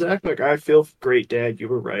feel now, Zach?" Like, "I feel great, Dad. You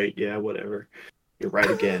were right. Yeah, whatever. You're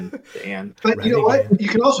right again, Dan." But right you know again. what? You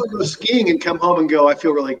can also go skiing and come home and go, "I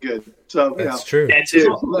feel really good." So That's true. That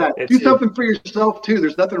too. Do something for yourself too.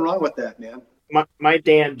 There's nothing wrong with that, man. My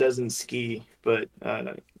Dan doesn't ski, but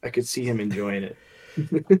I could see him enjoying it.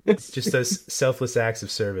 It's just those selfless acts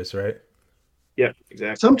of service, right? Yeah,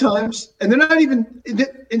 exactly. Sometimes, and they're not even.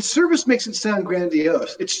 And service makes it sound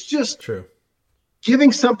grandiose. It's just True.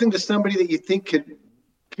 giving something to somebody that you think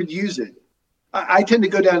could use it. I tend to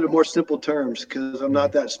go down to more simple terms because I'm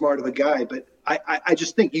not that smart of a guy. But I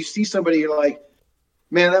just think you see somebody, you're like,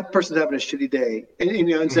 man, that person's having a shitty day. And you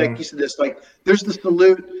know, and Zach, you said this, like, there's the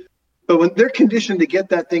salute. But when they're conditioned to get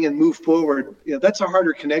that thing and move forward, you know, that's a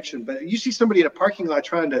harder connection. But you see somebody in a parking lot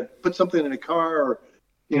trying to put something in a car or,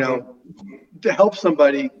 you know, to help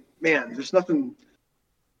somebody, man, there's nothing,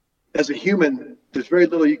 as a human, there's very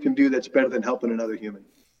little you can do that's better than helping another human.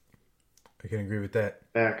 I can agree with that.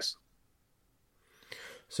 Facts.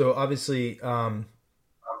 So obviously,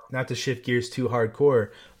 not to shift gears too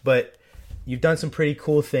hardcore, but you've done some pretty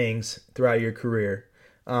cool things throughout your career.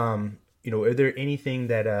 You know, are there anything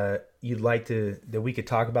that you'd like that we could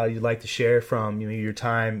talk about? You'd like to share from your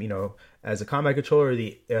time, as a combat controller,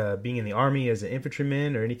 the being in the Army as an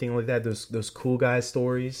infantryman, or anything like that? Those cool guy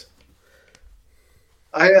stories.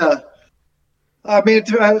 I mean, it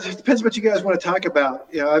depends what you guys want to talk about.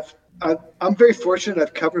 You know, I'm very fortunate.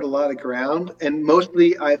 I've covered a lot of ground, and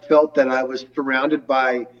mostly I felt that I was surrounded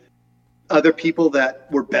by other people that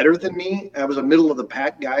were better than me. I was a middle of the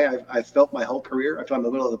pack guy. I felt my whole career. I felt I'm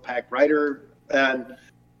a middle of the pack writer,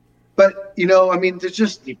 but I mean, there's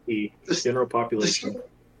just the general population.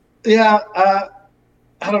 Yeah,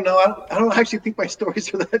 I don't know. I don't actually think my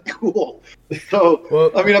stories are that cool. So,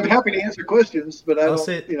 well, I mean, I'm happy to answer questions, but I'll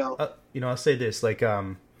say this, like,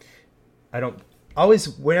 I don't always,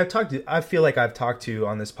 when I feel like I've talked to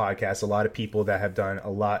on this podcast a lot of people that have done a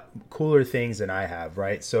lot cooler things than I have,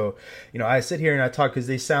 right? So, I sit here and I talk because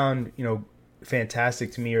they sound,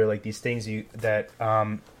 fantastic to me, or like these things that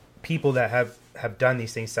people that have done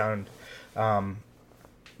these things sound,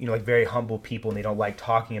 like very humble people, and they don't like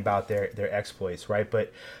talking about their exploits, right?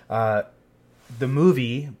 But the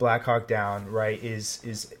movie Black Hawk Down, right,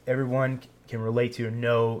 is everyone can relate to,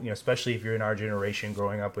 know, especially if you're in our generation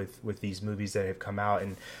growing up with these movies that have come out,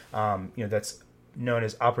 and that's known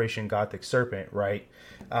as Operation Gothic Serpent, right?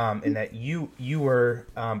 And that you were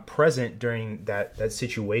present during that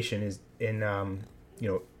situation. Is in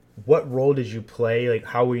what role did you play? Like,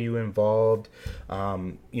 how were you involved?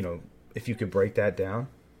 If you could break that down.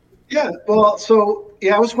 Yeah, well,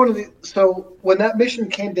 I was one of the. So when that mission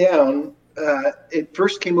came down, it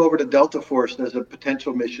first came over to Delta Force as a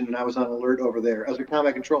potential mission, and I was on alert over there as a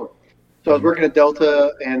combat controller. So I was working at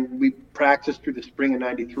Delta, and we practiced through the spring of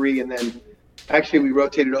 '93, and then actually we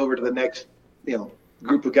rotated over to the next,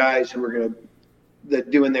 group of guys who were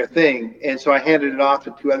doing their thing. And so I handed it off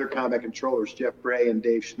to two other combat controllers, Jeff Bray and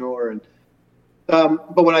Dave Schnorr. And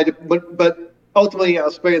but ultimately, I'll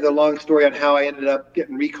spare you the long story on how I ended up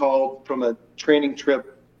getting recalled from a training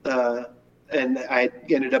trip, and I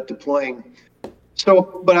ended up deploying.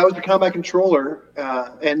 So, but I was a combat controller,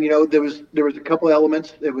 and there was a couple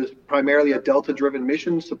elements. It was primarily a Delta-driven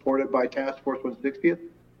mission supported by Task Force 160th,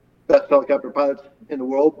 best helicopter pilots in the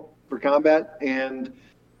world for combat, and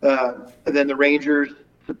then the Rangers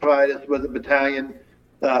supplied us with a battalion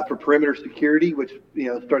for perimeter security, which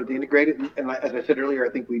started to integrate it. And as I said earlier, I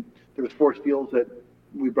think there was 4 SEALs that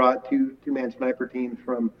we brought two-man sniper teams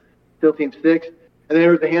from SEAL Team 6. And then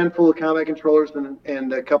there was a handful of combat controllers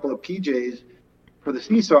and a couple of PJs for the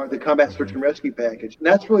CSAR, the Combat Search and Rescue Package. And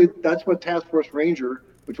that's what Task Force Ranger,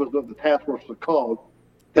 which was what the task force was called,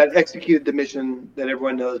 that executed the mission that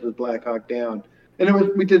everyone knows as Black Hawk Down.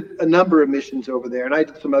 And we did a number of missions over there, and I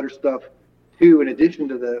did some other stuff too. In addition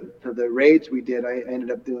to the raids we did, I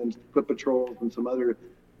ended up doing foot patrols and some other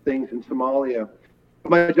things in Somalia. But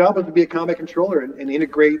my job was to be a combat controller and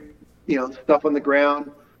integrate, stuff on the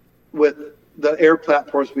ground with the air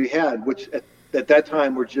platforms we had, which at that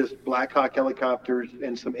time were just Black Hawk helicopters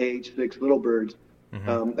and some AH-6 Little Birds,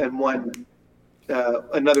 and we had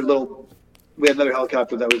another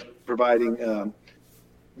helicopter that was providing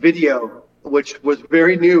video, which was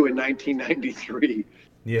very new in 1993.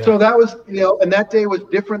 Yeah. So that was, and that day was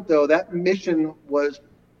different though. That mission was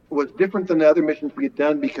different than the other missions we had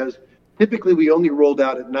done because typically we only rolled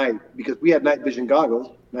out at night because we had night vision goggles,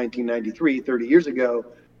 1993, 30 years ago.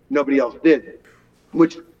 Nobody else did,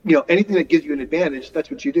 which, anything that gives you an advantage,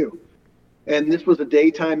 that's what you do. And this was a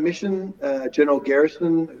daytime mission. General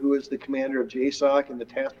Garrison, who is the commander of JSOC and the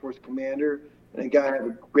task force commander, and a guy I have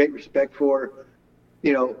a great respect for,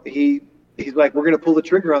 he's like, we're going to pull the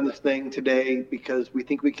trigger on this thing today because we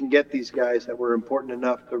think we can get these guys that were important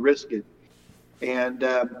enough to risk it. And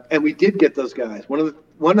we did get those guys. One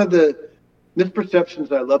of the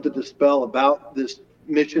misperceptions I love to dispel about this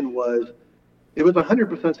mission was it was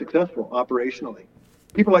 100% successful operationally.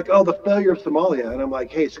 People are like, oh, the failure of Somalia. And I'm like,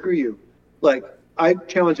 hey, screw you. Like, I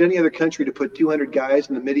challenge any other country to put 200 guys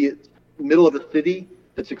in the middle of a city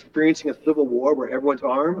that's experiencing a civil war where everyone's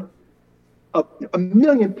armed. A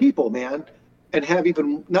million people, man, and have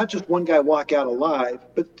even not just one guy walk out alive,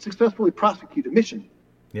 but successfully prosecute a mission.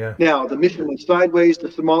 Yeah. Now, the mission went sideways. The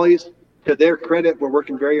Somalis, to their credit, were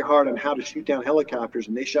working very hard on how to shoot down helicopters,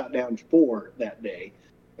 and they shot down 4 that day.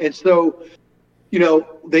 And so,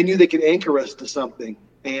 they knew they could anchor us to something.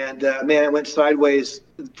 And, it went sideways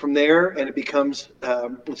from there, and it becomes,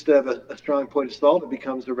 instead of a strong point assault, it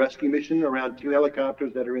becomes a rescue mission around 2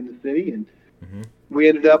 helicopters that are in the city. And we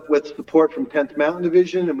ended up with support from 10th Mountain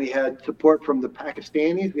Division, and we had support from the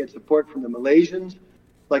Pakistanis. We had support from the Malaysians.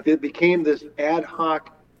 Like, it became this ad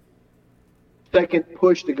hoc second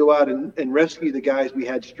push to go out and rescue the guys we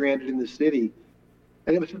had stranded in the city.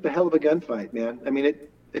 And it was just a hell of a gunfight, man. I mean,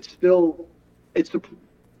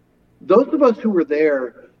 those of us who were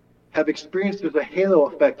there have experienced there's a halo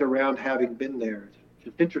effect around having been there. It's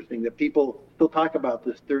just interesting that people still talk about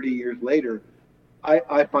this 30 years later.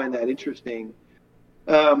 I find that interesting.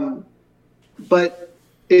 But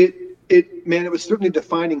it was certainly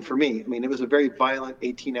defining for me. I mean, it was a very violent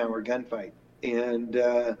 18-hour gunfight. And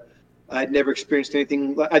I'd never experienced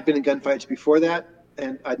anything. I'd been in gunfights before that,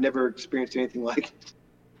 and I'd never experienced anything like it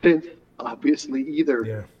since, obviously, either.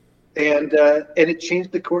 Yeah. And it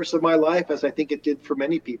changed the course of my life, as I think it did for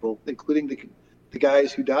many people, including the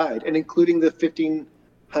guys who died, and including the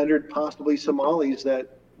 1,500 possibly Somalis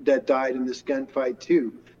that died in this gunfight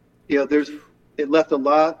too. It left a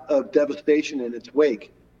lot of devastation in its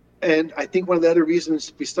wake. And I think one of the other reasons,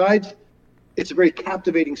 besides it's a very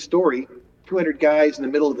captivating story, 200 guys in the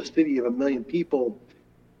middle of a city of 1 million people,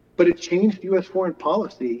 but it changed U.S. foreign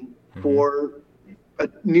policy for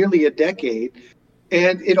nearly a decade.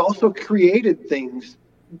 And it also created things.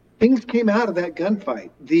 Things came out of that gunfight.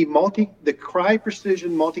 The Cry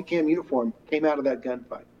Precision multicam uniform came out of that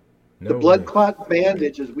gunfight. The blood clot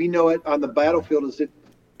bandage, as we know it on the battlefield, as it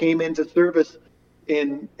came into service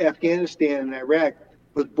in Afghanistan and Iraq,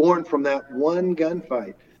 was born from that one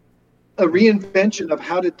gunfight. A reinvention of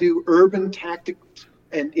how to do urban tactics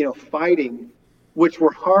and fighting, which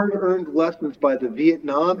were hard-earned lessons by the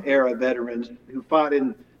Vietnam era veterans who fought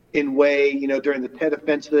in Hue, during the Tet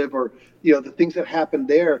Offensive, or the things that happened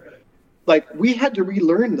there. Like, we had to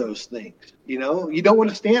relearn those things. You don't want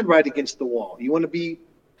to stand right against the wall. You want to be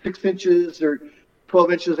 6 inches or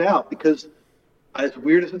 12 inches out, because as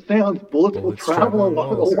weird as it sounds, bullets will travel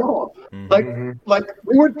along the wall. Like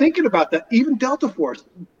we weren't thinking about that. Even Delta Force,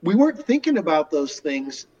 we weren't thinking about those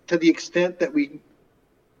things to the extent that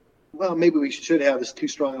maybe we should have is too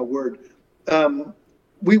strong a word.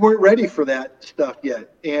 We weren't ready for that stuff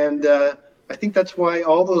yet. And I think that's why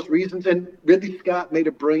all those reasons, and Ridley Scott made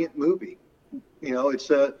a brilliant movie. It's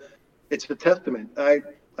a testament.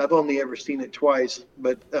 I've only ever seen it twice,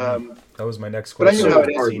 but that was my next question. But I know how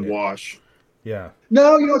it hard is. to wash. Yeah.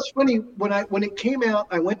 No, it's funny. When it came out,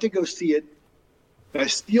 I went to go see it. And I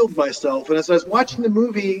steeled myself, and as I was watching the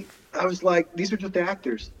movie, I was like, "These are just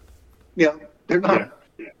actors. They're not.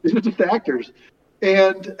 Yeah. These are just actors."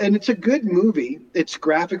 And it's a good movie. It's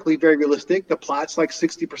graphically very realistic. The plot's like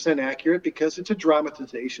 60% accurate because it's a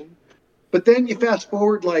dramatization. But then you fast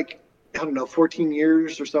forward like, I don't know, 14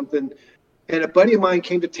 years or something, and a buddy of mine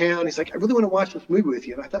came to town. He's like, I really want to watch this movie with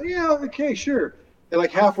you. And I thought, yeah, okay, sure. And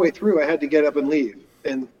like halfway through, I had to get up and leave.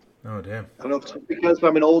 And Oh, damn. I don't know if it's because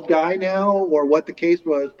I'm an old guy now or what the case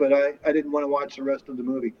was, but I didn't want to watch the rest of the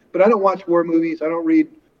movie. But I don't watch war movies. I don't read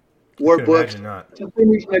war could books. imagine not. It's the same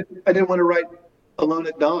reason I didn't want to write Alone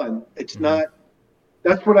at Dawn. It's not,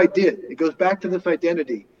 that's what I did. It goes back to this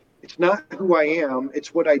identity. It's not who I am,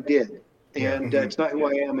 it's what I did. And it's not who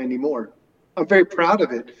I am anymore. I'm very proud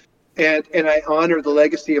of it. And I honor the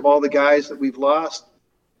legacy of all the guys that we've lost,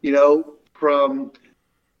 from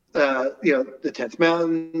the 10th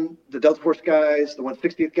Mountain, the Delta Force guys, the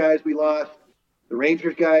 160th guys we lost, the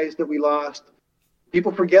Rangers guys that we lost.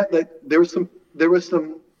 People forget that there was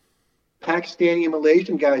some Pakistani and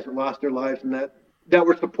Malaysian guys that lost their lives and that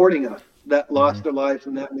were supporting us, that lost their lives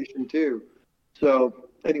in that mission too. So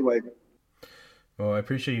anyway. Well, I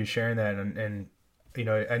appreciate you sharing that. And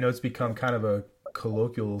I know it's become kind of a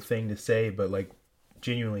colloquial thing to say, but like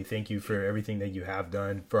genuinely thank you for everything that you have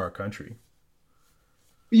done for our country.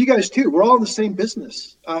 You guys too. We're all in the same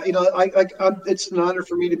business. It's an honor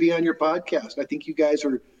for me to be on your podcast. I think you guys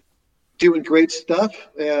are doing great stuff.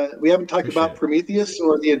 We haven't talked about Prometheus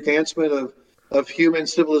or the advancement of human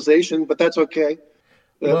civilization, but that's okay.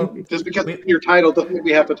 Well, just because your title doesn't mean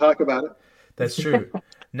we have to talk about it. That's true.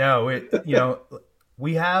 No,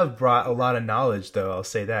 we have brought a lot of knowledge, though. I'll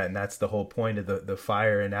say that, and that's the whole point of the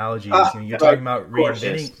fire analogy. You're talking about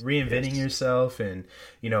reinventing yourself, and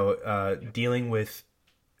dealing with.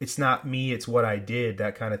 It's not me, it's what I did,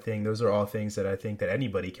 that kind of thing. Those are all things that I think that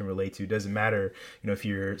anybody can relate to. It doesn't matter, if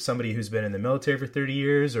you're somebody who's been in the military for 30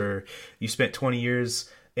 years or you spent 20 years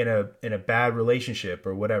in a bad relationship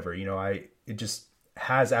or whatever. It just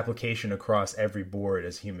has application across every board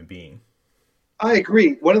as a human being. I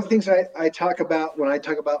agree. One of the things I talk about when I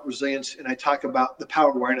talk about resilience and I talk about the power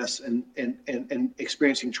of awareness and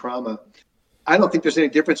experiencing trauma, I don't think there's any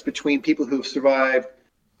difference between people who have survived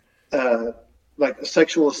like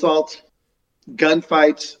sexual assault,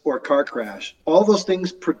 gunfights, or car crash. All those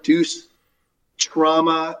things produce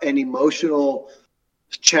trauma and emotional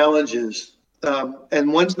challenges.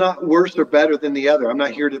 And one's not worse or better than the other. I'm not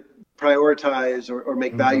here to prioritize or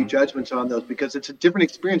make value judgments on those because it's a different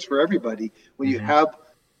experience for everybody when you have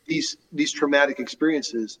these traumatic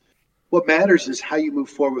experiences. What matters is how you move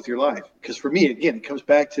forward with your life. Because for me, again, it comes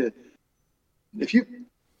back to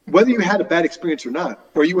whether you had a bad experience or not,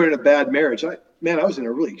 or you were in a bad marriage. I was in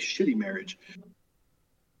a really shitty marriage.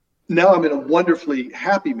 Now I'm in a wonderfully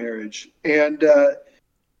happy marriage. And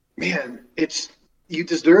you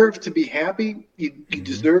deserve to be happy. You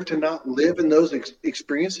deserve to not live in those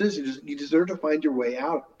experiences. You deserve to find your way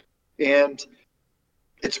out. And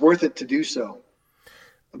it's worth it to do so.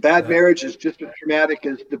 A bad marriage is just as traumatic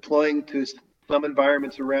as deploying to some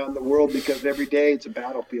environments around the world because every day it's a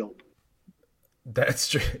battlefield. That's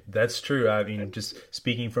true. That's true. I mean, just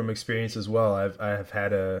speaking from experience as well, I have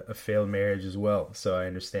had a failed marriage as well. So I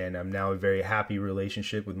understand. I'm now a very happy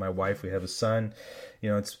relationship with my wife. We have a son.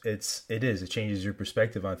 It changes your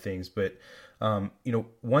perspective on things. But,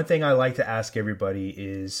 one thing I like to ask everybody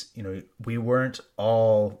is, we weren't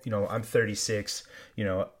all, I'm 36,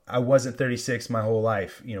 I wasn't 36 my whole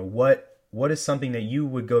life. What is something that you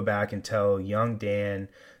would go back and tell young Dan,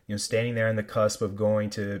 standing there on the cusp of going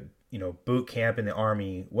to, boot camp in the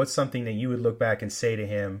Army? What's something that you would look back and say to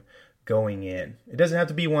him going in? It doesn't have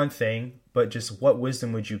to be one thing, but just what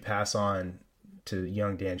wisdom would you pass on to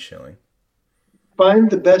young Dan Schilling? Find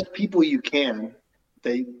the best people you can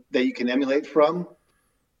that you can emulate from,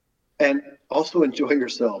 and also enjoy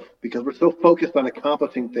yourself, because we're so focused on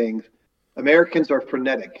accomplishing things. Americans are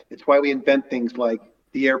frenetic. It's why we invent things like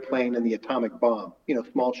the airplane and the atomic bomb,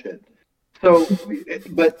 small shit. So,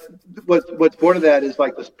 but what's born of that is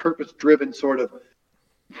like this purpose-driven sort of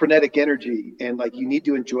frenetic energy, and like you need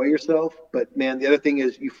to enjoy yourself. But man, the other thing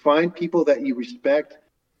is you find people that you respect,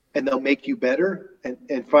 and they'll make you better,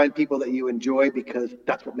 and find people that you enjoy because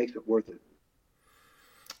that's what makes it worth it.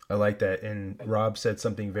 I like that. And Rob said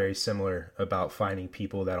something very similar about finding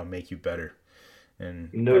people that'll make you better.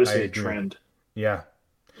 And noticing a trend. Yeah.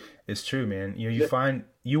 It's true, man. You find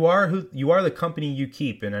you are the company you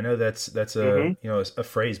keep, and I know that's a a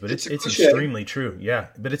phrase, but it's extremely true. Yeah,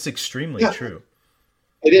 but it's extremely true.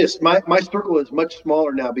 It is. My circle is much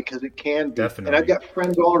smaller now because it can be. Definitely. And I've got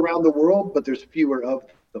friends all around the world, but there's fewer of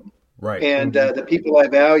them. Right. And the people I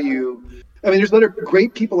value. I mean, there's other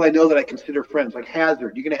great people I know that I consider friends, like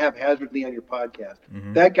Hazard. You're going to have Hazard Lee on your podcast.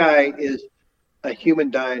 That guy is a human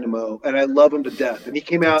dynamo, and I love him to death. And he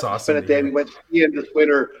came That's out and awesome spent a to day. hear. We went skiing this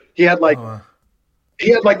winter. He had like Oh,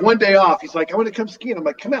 one day off. He's like, I want to come skiing. I'm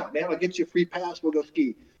like, come out, man. I'll get you a free pass. We'll go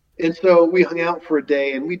ski. And so we hung out for a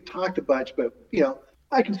day and we talked a bunch, but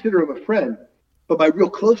I consider him a friend. But my real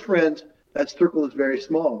close friends, that circle is very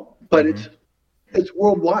small. But it's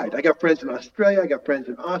worldwide. I got friends in Australia, I got friends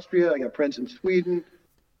in Austria, I got friends in Sweden.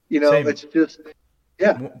 same. It's just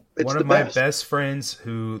it's One the of my best. best friends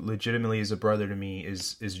who legitimately is a brother to me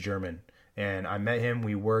is German. And I met him.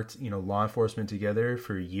 We worked, law enforcement together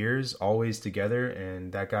for years, always together.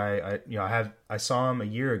 And that guy, I saw him a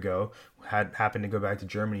year ago. Happened to go back to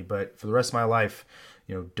Germany, but for the rest of my life,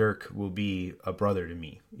 Dirk will be a brother to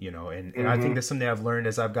me. And I think that's something I've learned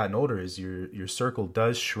as I've gotten older is your circle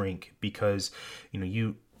does shrink because,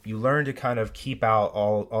 you learn to kind of keep out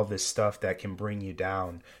all this stuff that can bring you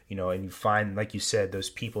down, and you find, like you said, those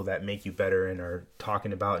people that make you better and are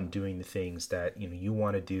talking about and doing the things that, you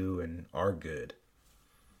want to do and are good.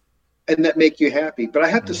 And that make you happy. But I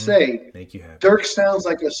have to say, Make you happy. Dirk sounds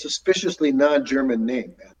like a suspiciously non-German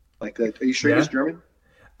name, man. Like, are you sure he's German?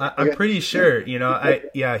 I'm pretty sure, he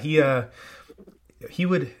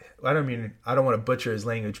would, I don't want to butcher his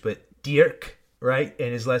language, but Dirk, right?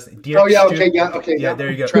 And his last name, Dirk. Oh yeah, okay, Stuger. yeah.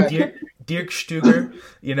 There you go. Dirk Stuger,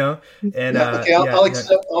 and okay, I'll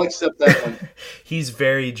accept that one. He's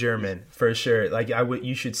very German for sure. Like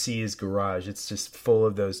you should see his garage. It's just full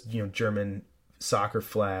of those, German soccer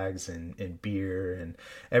flags and beer and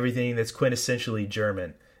everything that's quintessentially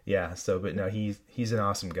German. Yeah. So, but no, he's an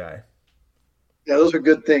awesome guy. Yeah, those are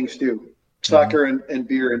good things too. Soccer and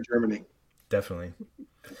beer in Germany. Definitely.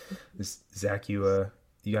 Zach, you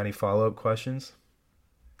got any follow-up questions?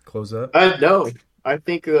 Close up? No. I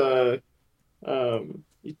think you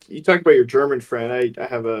talked about your German friend. I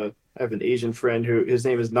have an Asian friend who his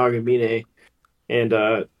name is Nagamine,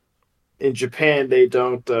 and in Japan they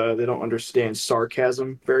don't understand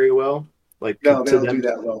sarcasm very well. Like No, they to don't do them,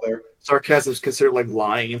 that well there. sarcasm is considered like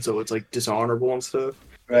lying, so it's like dishonorable and stuff.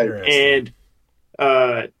 Right. And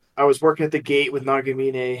I was working at the gate with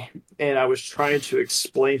Nagamine, and I was trying to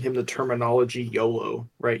explain him the terminology YOLO,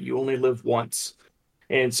 right? You only live once.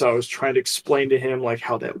 And so I was trying to explain to him like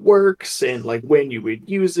how that works and like when you would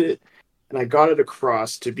use it. And I got it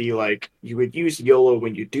across to be like, you would use YOLO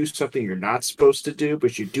when you do something you're not supposed to do,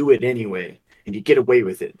 but you do it anyway, and you get away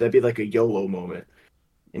with it. That'd be like a YOLO moment.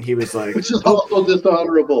 And he was like, which is also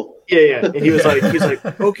dishonorable. Yeah. And he's like,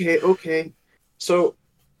 okay. So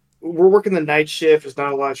we're working the night shift. There's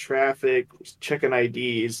not a lot of traffic. Checking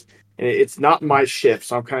IDs, and it's not my shift,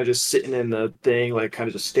 so I'm kind of just sitting in the thing, like kind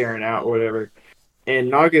of just staring out or whatever.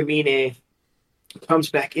 And Nagamine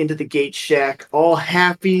comes back into the gate shack, all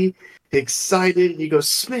happy, excited. And he goes,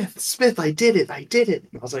 Smith, I did it.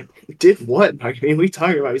 And I was like, did what? Nagamine, what are you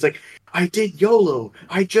talking about? He's like, I did YOLO.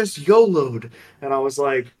 I just YOLO'd. And I was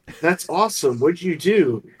like, that's awesome. What'd you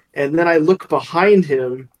do? And then I look behind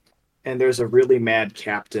him, and there's a really mad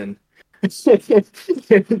captain.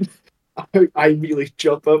 And I immediately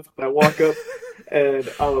jump up, and I walk up, and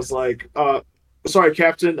I was like, sorry,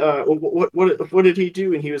 Captain, what did he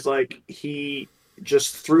do? And he was like, he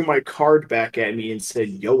just threw my card back at me and said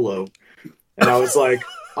YOLO. And I was like,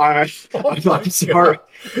 I'm sorry.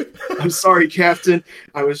 I'm sorry, Captain.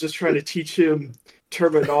 I was just trying to teach him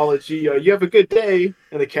terminology. You have a good day.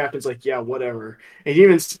 And the captain's like, yeah, whatever. And he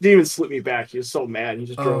didn't even slip me back. He was so mad. He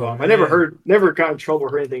just drove off. Man. I never got in trouble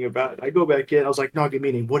or anything about it. I go back in. I was like,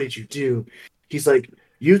 Nagamine, what did you do? He's like,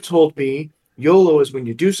 you told me YOLO is when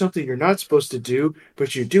you do something you're not supposed to do,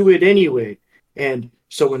 but you do it anyway. And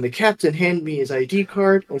so when the captain handed me his ID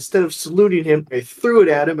card, instead of saluting him, I threw it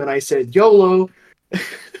at him and I said, YOLO. I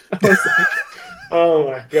was like,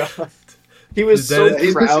 oh my God. He was so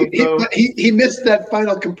proud, though. He missed that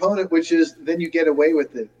final component, which is then you get away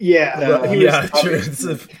with it. Yeah. True. It's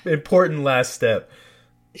an important last step.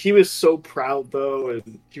 He was so proud, though,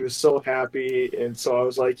 and he was so happy. And so I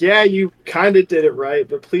was like, yeah, you kind of did it right,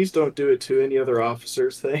 but please don't do it to any other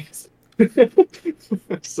officers. Thanks.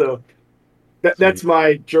 So that's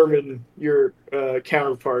my German, your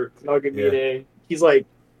counterpart, Nagamine. Yeah. He's like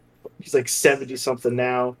 70-something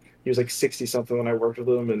now. He was like 60-something when I worked with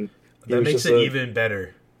him, and that makes it even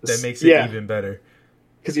better. Even better.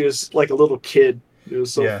 Because he was like a little kid. It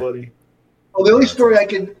was so funny. Well, the only story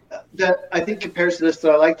that I think compares to this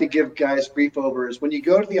that I like to give guys brief over is when you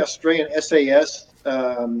go to the Australian SAS,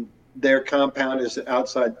 their compound is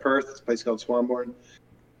outside Perth. It's a place called Swanbourne.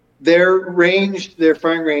 Their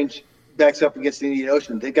firing range backs up against the Indian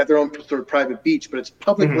Ocean. They've got their own sort of private beach, but it's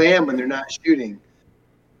public land when they're not shooting.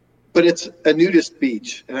 But it's a nudist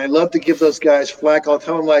beach, and I love to give those guys flack all the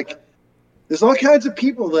time. I'm like, there's all kinds of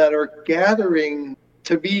people that are gathering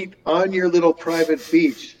to meet on your little private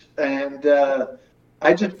beach. And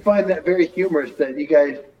I just find that very humorous that you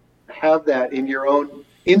guys have that in your own,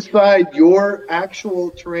 inside your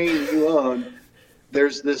actual terrain you own.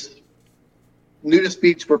 There's this nudist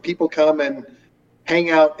beach where people come and hang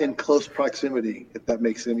out in close proximity, if that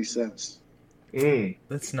makes any sense.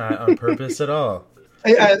 That's not on purpose at all.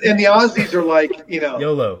 And the Aussies are like,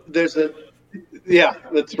 YOLO. Yeah,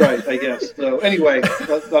 that's right, I guess. So anyway, I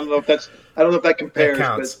don't know if that compares,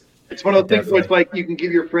 but it's one of those things where it's like you can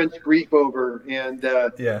give your friends grief over, and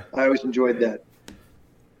I always enjoyed that.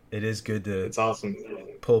 It is good to It's awesome.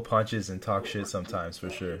 pull punches and talk shit sometimes, for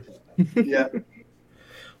sure. Yeah.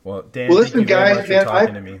 Well, Dan, listen, thank you very guys, much for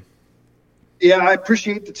talking to me. Yeah, I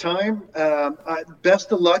appreciate the time.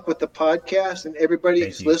 Best of luck with the podcast and everybody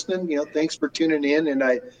who's listening. Thanks for tuning in, and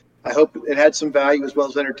I hope it had some value as well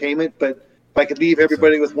as entertainment. But if I could leave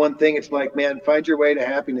everybody with one thing, it's like, man, find your way to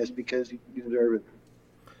happiness because you deserve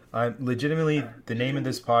it. Legitimately, the name of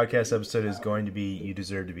this podcast episode is going to be "You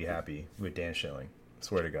Deserve to Be Happy" with Dan Schilling.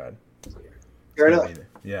 Swear to God. Fair enough.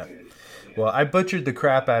 Yeah. Well, I butchered the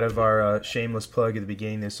crap out of our shameless plug at the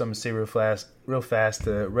beginning there, so I'm going to say real fast.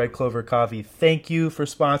 Red Clover Coffee, thank you for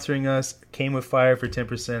sponsoring us. Came with Fire for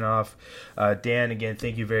 10% off. Dan, again,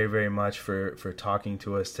 thank you very, very much for talking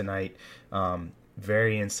to us tonight.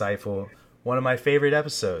 Very insightful. One of my favorite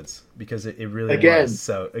episodes because it really was.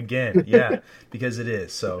 So, again, yeah, because it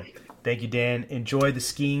is. So, thank you, Dan. Enjoy the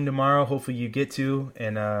skiing tomorrow. Hopefully you get to.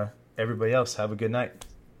 And everybody else, have a good night.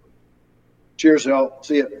 Cheers, y'all.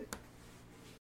 See ya.